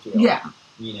continues to kill. Yeah,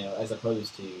 as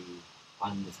opposed to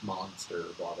I'm this monster,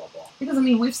 blah blah blah. Because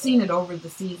we've seen it over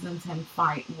the seasons, him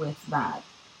fight with that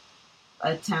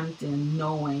attempt in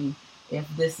knowing if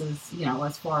this is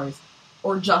as far as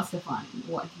or justifying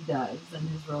what he does and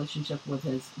his relationship with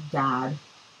his dad.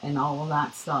 and all of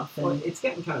that stuff. And well, it's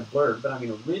getting kind of blurred, but I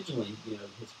mean, originally,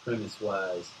 his premise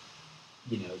was,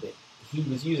 that he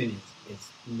was using his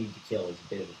need to kill as a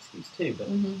bit of an excuse too, but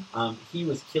he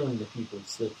was killing the people who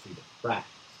slipped through the cracks.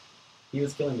 He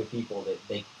was killing the people that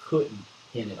they couldn't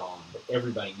pin it on, but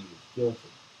everybody knew he was guilty.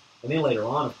 And then later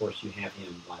on, of course, you have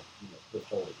him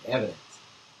withholding evidence,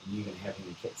 and you even have him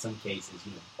in some cases,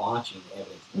 botching the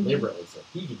evidence deliberately so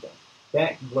he can go.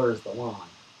 That blurs the line.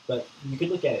 But you could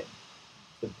look at it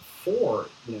before,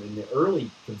 in the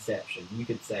early conception, you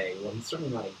could say, well, he's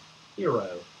certainly not a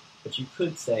hero, but you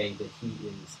could say that he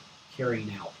is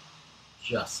carrying out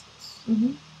justice.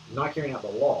 Mm-hmm. He's not carrying out the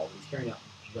law, he's carrying out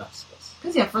justice.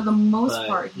 Because, for the most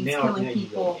part, he's killing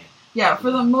people. Yeah,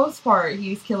 for the most part,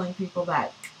 he's killing people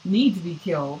that need to be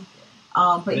killed.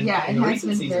 But it has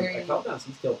been very... A couple times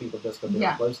he's killed people just because they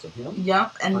were close to him.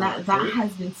 Yep, and that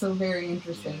has been so very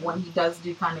interesting when he does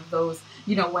do kind of those,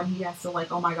 when he has to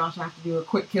oh my gosh, I have to do a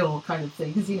quick kill kind of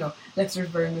thing. Because, Dexter's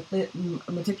very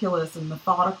meticulous and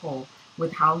methodical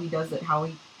with how he does it, how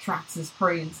he tracks his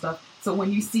prey and stuff. So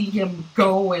when you see him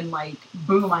go and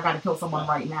boom, I got to kill someone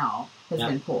right now, has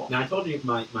been cool. Now I told you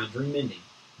my dream ending.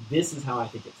 This is how I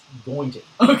think it's going to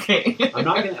end. Okay. I'm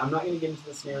not gonna get into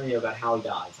the scenario about how he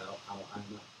dies. I'm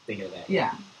not thinking of that.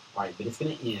 Yeah. All right, but it's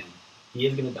gonna end. He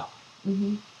is gonna die.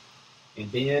 Mm-hmm.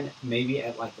 And then maybe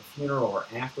at the funeral or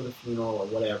after the funeral or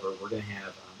whatever, we're gonna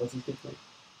have what's his kid's name?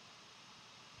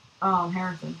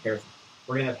 Harrison. We're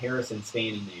gonna have Harrison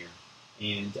standing there,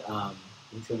 and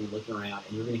he's gonna be looking around,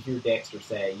 and you're gonna hear Dexter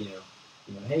say,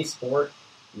 hey sport,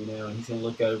 and he's gonna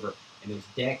look over, and there's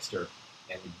Dexter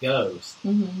and the ghost,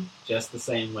 just the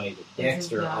same way that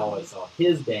Dexter always saw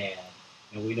his dad,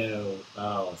 and we know,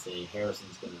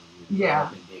 Harrison's going to grow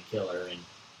up and be a killer, and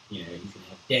he's going to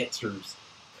have Dexter's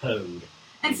code.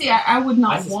 And see, I would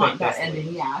not want that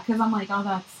ending, because I'm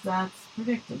that's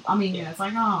predictable. I mean, it's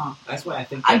that's why I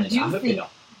think I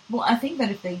think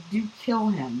that if they do kill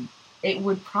him, it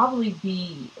would probably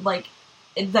be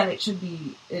that it should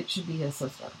be his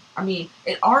sister. I mean,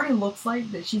 it already looks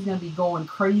like that she's going to be going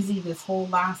crazy this whole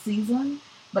last season,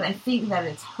 but I think that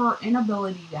it's her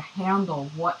inability to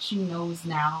handle what she knows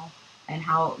now and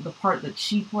how the part that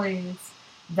she plays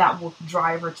that will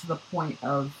drive her to the point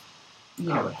of,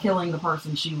 killing the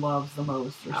person she loves the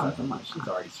most or something like that. She's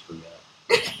already screwed up.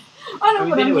 I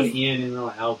know, then it would end and we're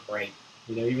like, oh great.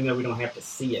 Even though we don't have to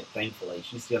see it, thankfully,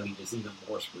 she's going to be just even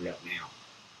more screwed up now.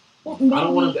 Well, I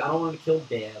don't want to kill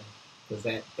Deb, because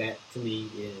that to me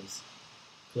is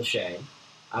cliche.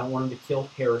 I don't want him to kill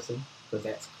Harrison, because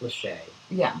that's cliche.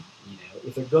 Yeah.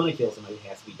 If they're going to kill somebody, it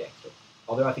has to be Dexter.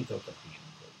 Although I think they'll kill him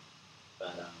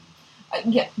too.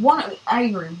 But I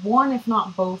agree. One, if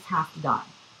not both, have to die.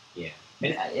 Yeah.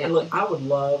 And look, I would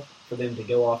love for them to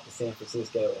go off to San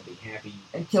Francisco and be happy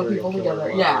and kill people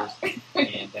together. Yeah. And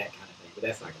that kind of thing. But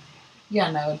that's not going to happen. Yeah,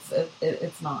 no,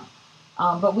 it's not.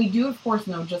 But we do, of course,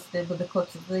 know just with the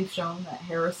clips that they've shown that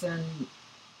Harrison,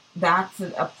 that's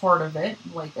a part of it.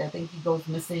 I think he goes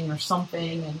missing or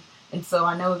something. And so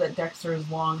I know that Dexter has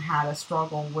long had a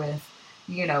struggle with,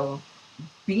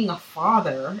 being a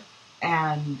father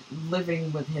and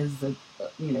living with his,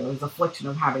 his affliction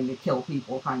of having to kill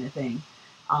people kind of thing.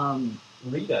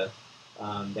 Rita,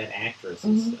 that actress,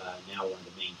 is now one of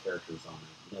the main characters on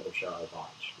another show I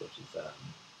watch, which is...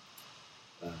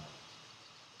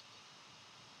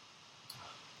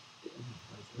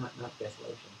 Not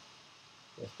Desolation.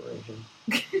 Desperation.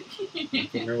 I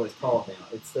can't remember what it's called now.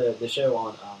 It's the show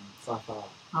on Sci-Fi.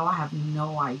 Oh, I have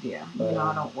no idea.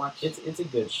 I don't watch. It's a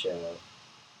good show.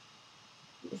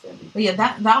 But yeah,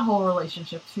 that whole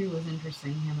relationship too was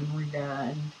interesting. Him and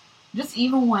Rita, and just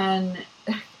even when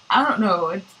I don't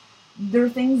know, there are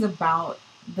things about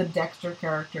the Dexter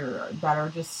character that are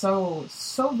just so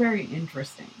very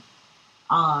interesting.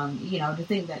 To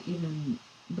think that even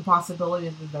the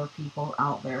possibilities that there are people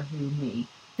out there who may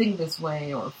think this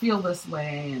way or feel this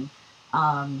way,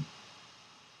 and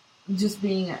just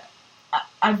being,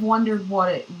 I've wondered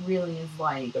what it really is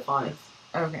like. Defiance.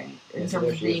 Okay, in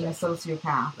terms of being a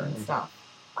sociopath and stuff.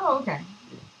 Oh, okay.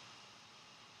 Yeah.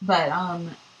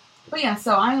 But yeah,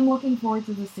 so I am looking forward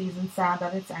to the season. Sad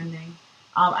that it's ending.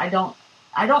 I don't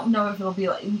know if it'll be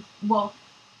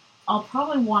I'll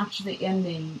probably watch the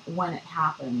ending when it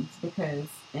happens, because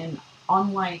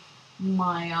unlike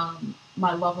my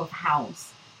my love of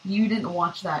House, you didn't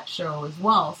watch that show as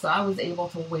well, so I was able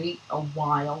to wait a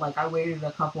while. I waited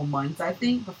a couple months, I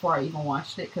think, before I even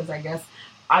watched it, because I guess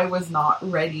I was not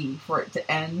ready for it to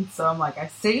end. So I'm I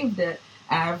saved it,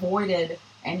 and I avoided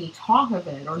any talk of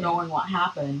it or knowing what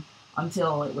happened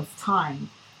until it was time.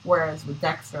 Whereas with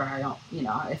Dexter, I don't,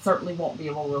 I certainly won't be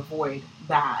able to avoid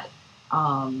that.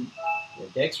 Yeah,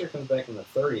 Dexter comes back on the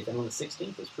 30th, and on the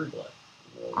 16th is True Blood.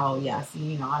 Oh, yes.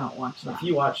 I don't watch that. If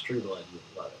you watch True Blood,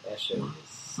 you'll love it. That show is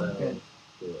so good.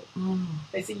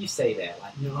 They say you say that,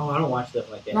 like, no, I don't watch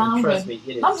stuff like that. No, trust me,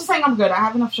 it is. I'm just saying I'm good. I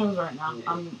have enough shows right now.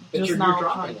 Yeah. But you're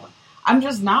dropping one. I'm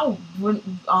just now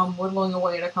whittling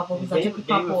away at a couple because I took a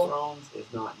couple.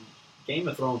 Game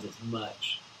of Thrones is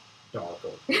much darker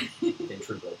than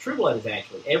True Blood. True Blood is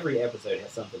actually, every episode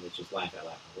has something that's just laugh out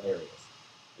loud hilarious.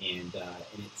 And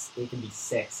it can be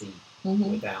sexy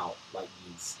without like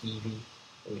being skeevy,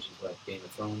 which is what Game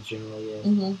of Thrones generally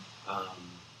is.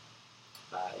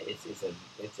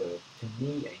 It's to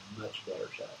me a much better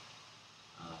show.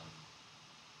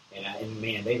 And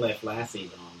man, they left last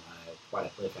season on quite a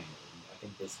cliffhanger. I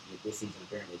think this season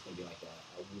apparently is going to be like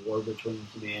a war between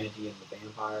humanity and the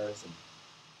vampires, and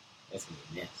that's going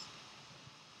to be a mess.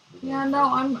 Yeah,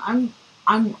 no,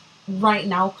 I'm right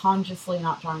now consciously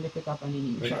not trying to pick up any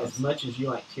new shows. As much as you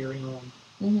like Tyrion,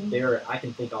 I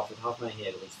can think off the top of my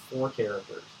head at least 4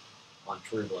 characters on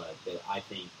True Blood that I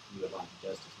think you would like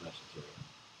just as much as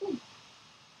Tyrion.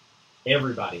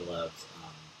 Everybody loves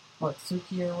what,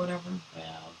 Suki or whatever?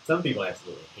 Well, some people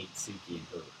absolutely hate Suki and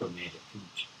her magic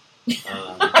cooch.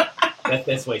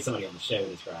 That's the way somebody on the show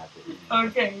described it. You know?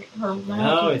 Okay, her magic.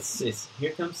 No, it's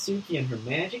here comes Suki and her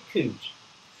magic cooch.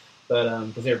 But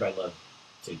because everybody loves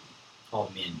Suki,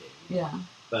 all men do. Yeah.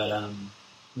 But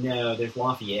no, there's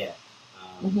Lafayette.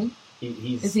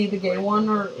 Is he the gay one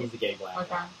or he's the gay black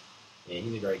guy? Yeah,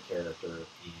 he's a great character. And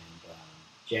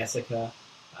Jessica,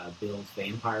 Bill's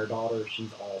vampire daughter, she's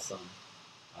awesome.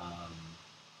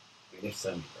 There's so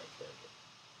many great characters.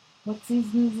 What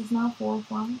season is this now? 4 or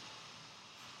 5?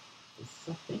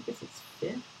 I think it's its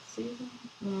 5th season.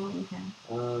 Oh, okay.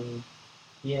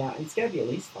 Yeah, it's got to be at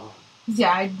least 5.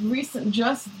 Yeah,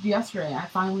 just yesterday, I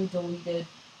finally deleted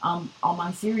on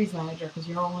my series manager, because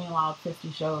you're only allowed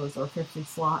 50 shows or 50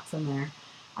 slots in there.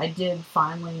 I did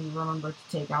finally remember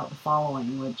to take out The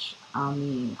Following, which, I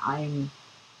mean,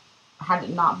 had it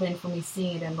not been for me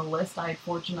seeing it in the list, I had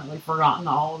fortunately forgotten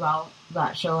all about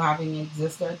that show having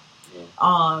existed.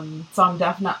 Yeah. So I'm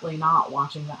definitely not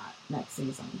watching that next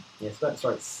season. Yeah, it's about to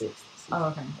start 6th season. Oh,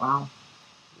 okay. Wow.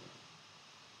 Yeah.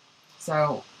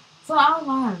 So I don't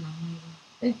know.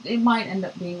 It might end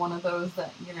up being one of those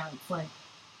that, it's like,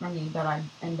 that I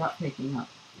end up picking up.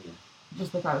 Yeah.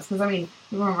 Just because, I mean,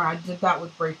 remember I did that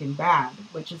with Breaking Bad,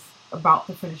 which is about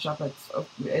to finish up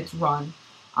its run.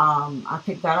 I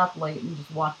picked that up late and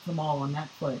just watched them all on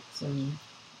Netflix and,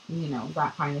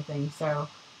 that kind of thing. So,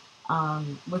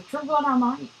 with True Blood, I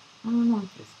don't know.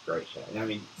 It's a great show. I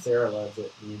mean, Sarah loves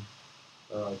it.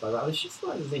 She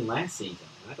started the thing last season.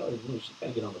 I thought she's got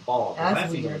to get on the ball.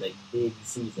 Last season was a big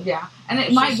season. Yeah, and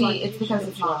it might be, it's because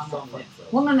it's not on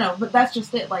Netflix. Well, no, but that's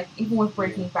just it. Like, even with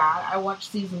Breaking Bad, I watched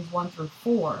seasons 1 through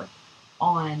 4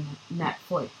 on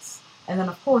Netflix. And then,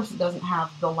 of course, it doesn't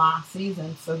have the last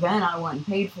season, so then I went and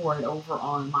paid for it over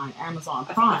on my Amazon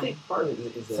Prime. I think part of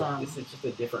it is this is just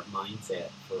a different mindset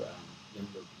for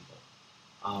younger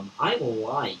people. I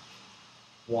like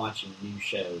watching new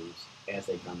shows as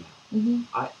they come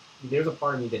out. There's a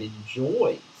part of me that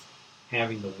enjoys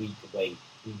having the week wait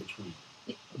in between.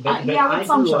 But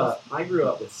I grew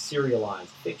up with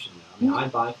serialized fiction now. I mean, I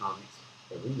buy comics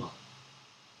every month.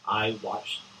 I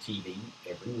watch TV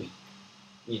every week.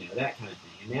 That kind of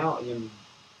thing. And now,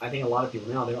 I think a lot of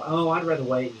people now, they're I'd rather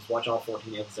wait and just watch all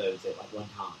 14 episodes at like one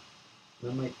time.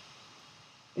 And I'm like,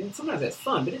 and sometimes that's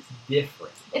fun, but it's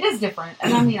different. It is different.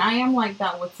 And I mean, I am like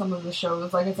that with some of the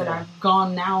shows. Like I said, I've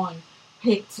gone now and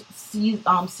picked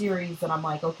series that I'm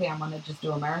like, okay, I'm going to just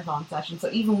do a marathon session. So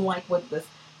even like with this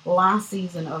last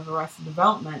season of Arrested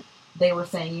Development, they were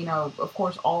saying, of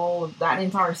course, all of that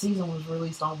entire season was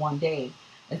released on one day.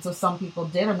 And so some people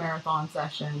did a marathon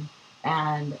session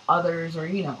and others are,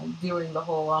 doing the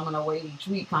whole I'm going to wait each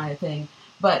week kind of thing.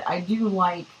 But I do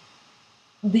like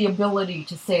the ability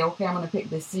to say, okay, I'm going to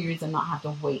pick this series and not have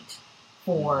to wait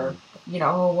for,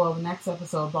 the next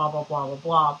episode, blah, blah, blah,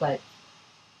 blah, blah.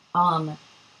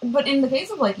 But in the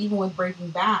case of, like, even with Breaking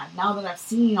Bad, now that I've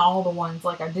seen all the ones,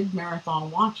 like, I did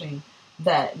marathon watching,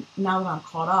 that now that I'm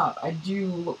caught up, I do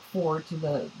look forward to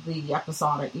the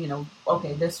episodic,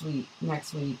 okay, this week,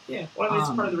 next week. Yeah, well, it's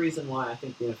part of the reason why I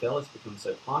think the NFL has become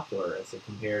so popular as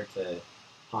compared to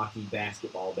hockey,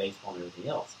 basketball, baseball, and everything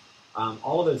else.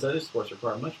 All of those other sports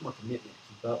require much more commitment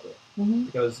to keep up with.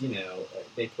 Because,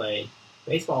 they play,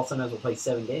 baseball sometimes will play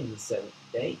 7 games in 7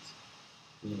 days.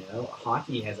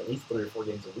 Hockey has at least 3 or 4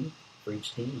 games a week for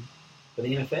each team. For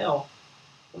the NFL,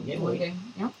 1 game a week.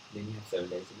 Yep. Then you have 7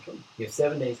 days in between. You have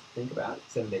 7 days to think about it,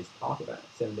 7 days to talk about it,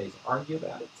 7 days to argue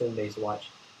about it, 7 days to watch,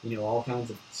 all kinds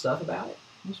of stuff about it.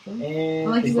 That's true. And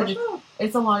like you said,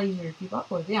 it's a lot easier to keep up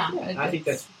with. Yeah. I think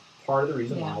that's part of the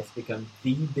reason why it's become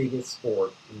the biggest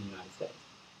sport in the United States.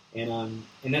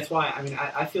 And that's why, I mean,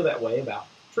 I feel that way about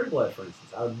True Blood, for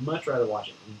instance. I would much rather watch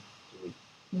it in a week.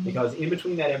 Mm-hmm. Because in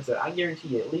between that episode, I guarantee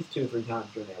you at least 2 or 3 times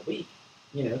during that week,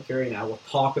 Carrie and I will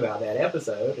talk about that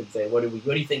episode and say, what do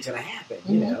you think's going to happen,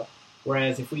 mm-hmm.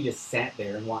 Whereas if we just sat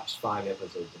there and watched 5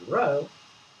 episodes in a row,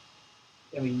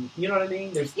 I mean, you know what I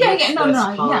mean? There's less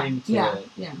time to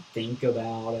think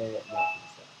about it and that kind of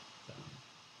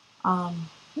stuff.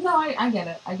 So. No, I get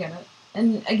it.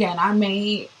 And again, I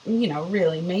may,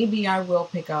 really, maybe I will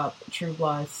pick up True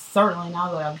Blood. Certainly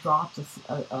now that I've dropped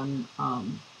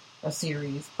a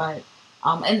series, but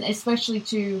and especially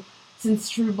since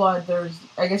True Blood,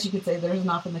 I guess you could say there's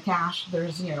enough in the cash.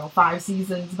 There's 5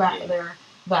 seasons back there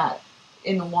that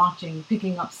in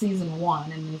picking up season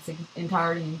 1 in its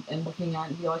entirety and looking at it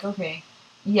and be like, okay,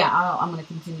 yeah, I'm going to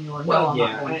continue. Or no, I'm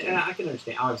not going to. And I can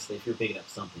understand. Obviously, if you're picking up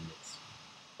something that's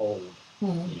old,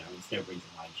 mm-hmm. There's no reason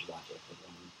why you should watch it.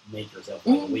 Make yourself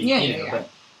like a week,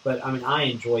 But I mean, I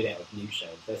enjoy that with new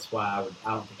shows. That's why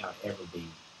I don't think I would ever be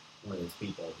one of those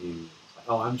people who's like,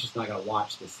 oh, I'm just not going to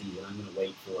watch this season. I'm going to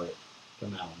wait for it to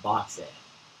come out on box set.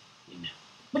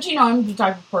 But I'm the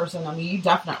type of person. I mean, you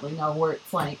definitely know where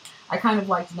it's like I kind of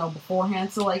like to know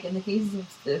beforehand. So like in the cases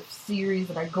of series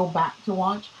that I go back to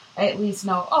watch, I at least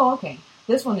know. Oh, okay,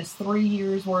 this one is 3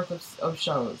 years worth of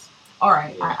shows. All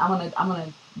right, I'm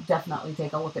gonna definitely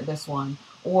take a look at this one.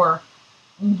 Or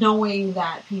knowing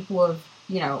that people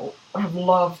have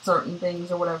loved certain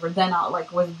things or whatever, then I'll,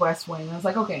 like with West Wing, I was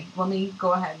like, okay, let me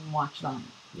go ahead and watch them.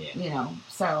 Yeah.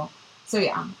 So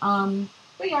yeah.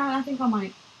 But yeah, I think I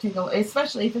might take a look,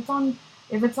 especially if it's on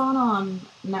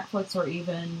Netflix or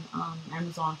even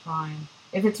Amazon Prime.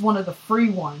 If it's one of the free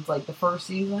ones, like the first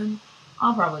season,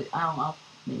 I'll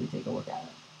maybe take a look at it.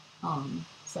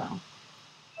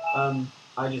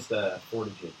 I just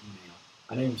forwarded you an email.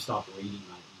 I know you stopped reading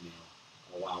my email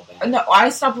a while back. No, I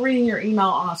stopped reading your email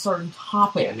on a certain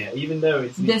topic. Yeah, no, even though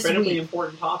it's an incredibly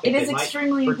important topic. It is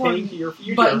extremely important to your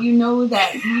future. But you know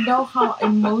how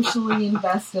emotionally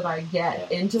invested I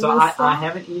get into this stuff. I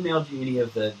haven't emailed you any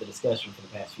of the discussion for the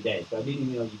past few days, but I did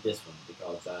email you this one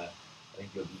because I think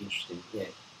you'll be interested in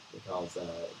it because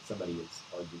somebody is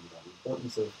arguing about the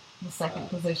importance of the second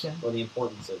position. Or the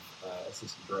importance of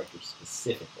assistant directors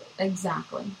specifically.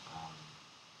 Exactly.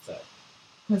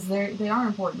 Because they are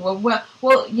important. Well,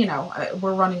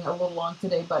 we're running a little long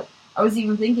today, but I was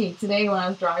even thinking today when I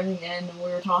was driving in and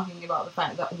we were talking about the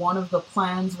fact that one of the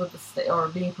plans with the state, or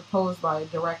being proposed by a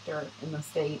director in the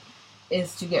state,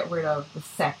 is to get rid of the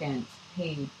second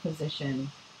paid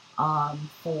position and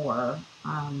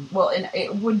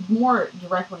it would more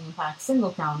directly impact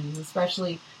single counties,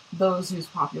 especially those whose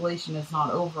population is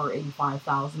not over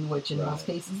 85,000, which in most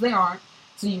cases they aren't.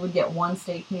 So you would get one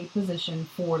state paid position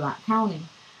for that county.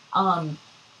 I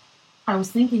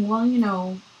was thinking,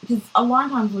 because a lot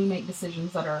of times we make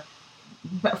decisions that are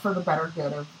for the better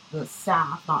good of the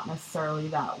staff, not necessarily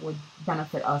that would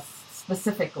benefit us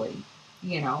specifically,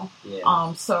 Yeah.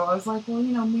 So I was like,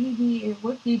 maybe it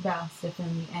would be best if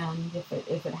in the end, if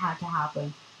it had to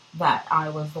happen, that I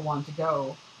was the one to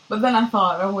go. But then I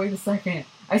thought, oh, wait a second.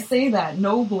 I say that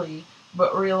nobly,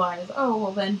 but realize,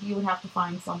 then he would have to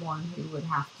find someone who would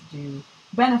have to do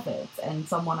benefits and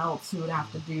someone else who would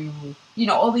have to do,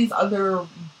 all these other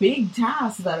big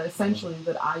tasks that essentially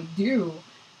that I do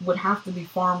would have to be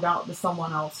farmed out to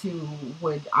someone else who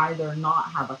would either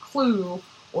not have a clue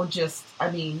or just,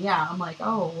 I'm like,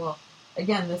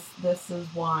 again, this is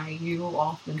why you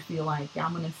often feel like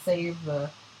I'm going to save the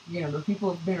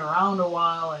people who've been around a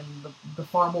while and the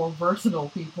far more versatile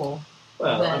people.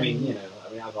 Well,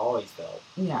 I've always felt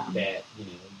that, you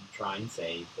try and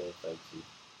save the folks who,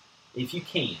 if you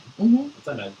can,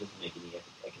 sometimes it doesn't make any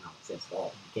economic sense at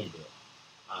all. You can do it,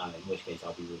 in which case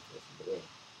I'll be ruthless and get rid of it.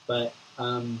 But,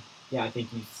 I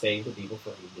think you save the people for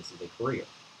whom this is a career.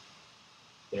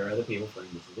 There are other people for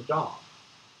whom this is a job.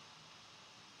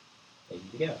 They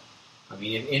need to go.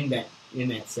 In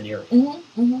that scenario,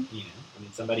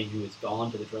 somebody who has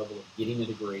gone to the trouble of getting a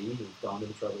degree, who's gone to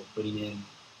the trouble of putting in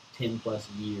 10 plus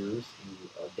years,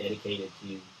 who are dedicated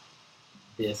to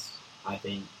this, I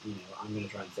think, I'm going to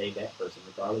try and save that person,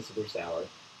 regardless of their salary,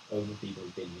 over people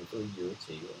who've been here for a year or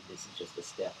two, and this is just a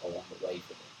step along the way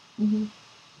for them.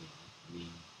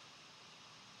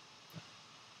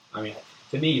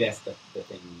 To me, that's the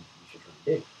thing you should try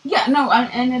and do. Yeah, no,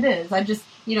 and it is. I just,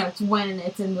 it's when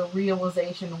it's in the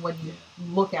realization when you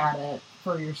look at it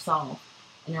for yourself,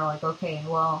 and you're like, okay,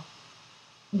 well,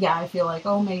 I feel like,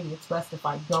 maybe it's best if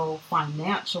I go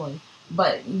financially,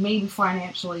 but maybe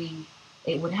financially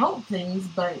it would help things,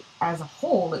 but as a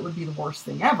whole, it would be the worst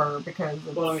thing ever because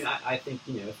it's... Well, I mean, I think,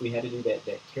 if we had to do that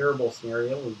terrible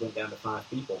scenario, we went down to 5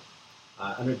 people.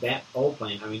 Under that old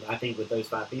plan, I mean, I think with those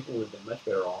 5 people, we'd have been much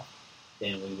better off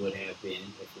than we would have been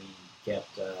if we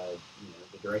kept, the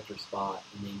director's spot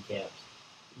and then kept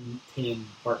 10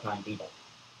 part-time people.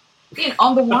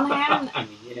 On the one hand... I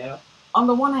mean, On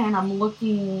the one hand, I'm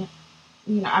looking...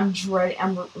 I'm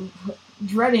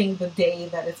dreading the day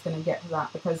that it's going to get to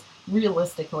that because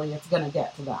realistically it's going to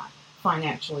get to that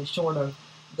financially, short of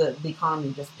the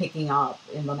economy just picking up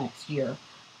in the next year.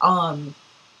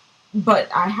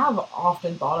 But I have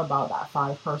often thought about that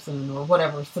 5-person or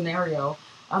whatever scenario.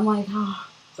 I'm like,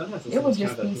 it would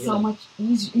just be so much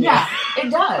easier. Yeah,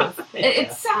 it does. Yeah.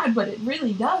 It's sad, but it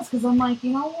really does because I'm like,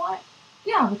 you know what?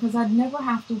 Yeah, because I'd never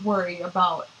have to worry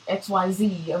about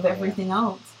XYZ of everything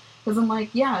else. Because I'm like,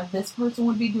 yeah, this person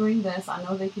would be doing this. I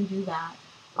know they can do that.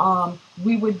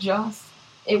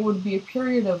 It would be a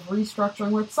period of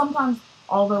restructuring where sometimes,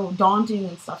 although daunting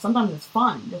and stuff, sometimes it's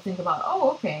fun to think about,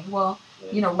 okay, well,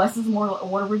 less is more.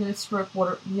 What are we going to strip? What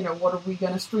are we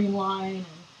going to streamline?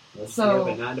 And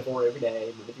so 9 to 4 every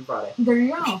day, Monday through Friday. There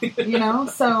you go.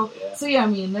 So I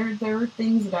mean, there are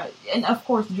things that and of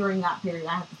course during that period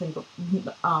I have to think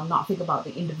not think about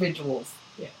the individuals.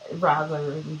 Yeah.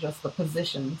 Rather than just the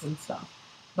positions and stuff.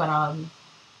 But,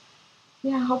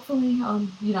 hopefully,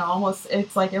 almost,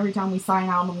 it's like every time we sign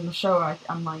out on the show,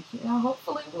 I'm like,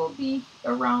 hopefully we'll be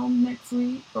around next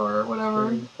week or whatever.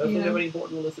 Hopefully nobody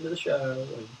important will listen to the show,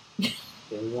 and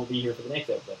then we won't be here for the next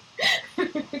episode.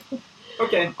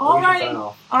 Okay. All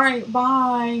right.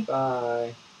 Bye.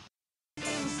 Bye.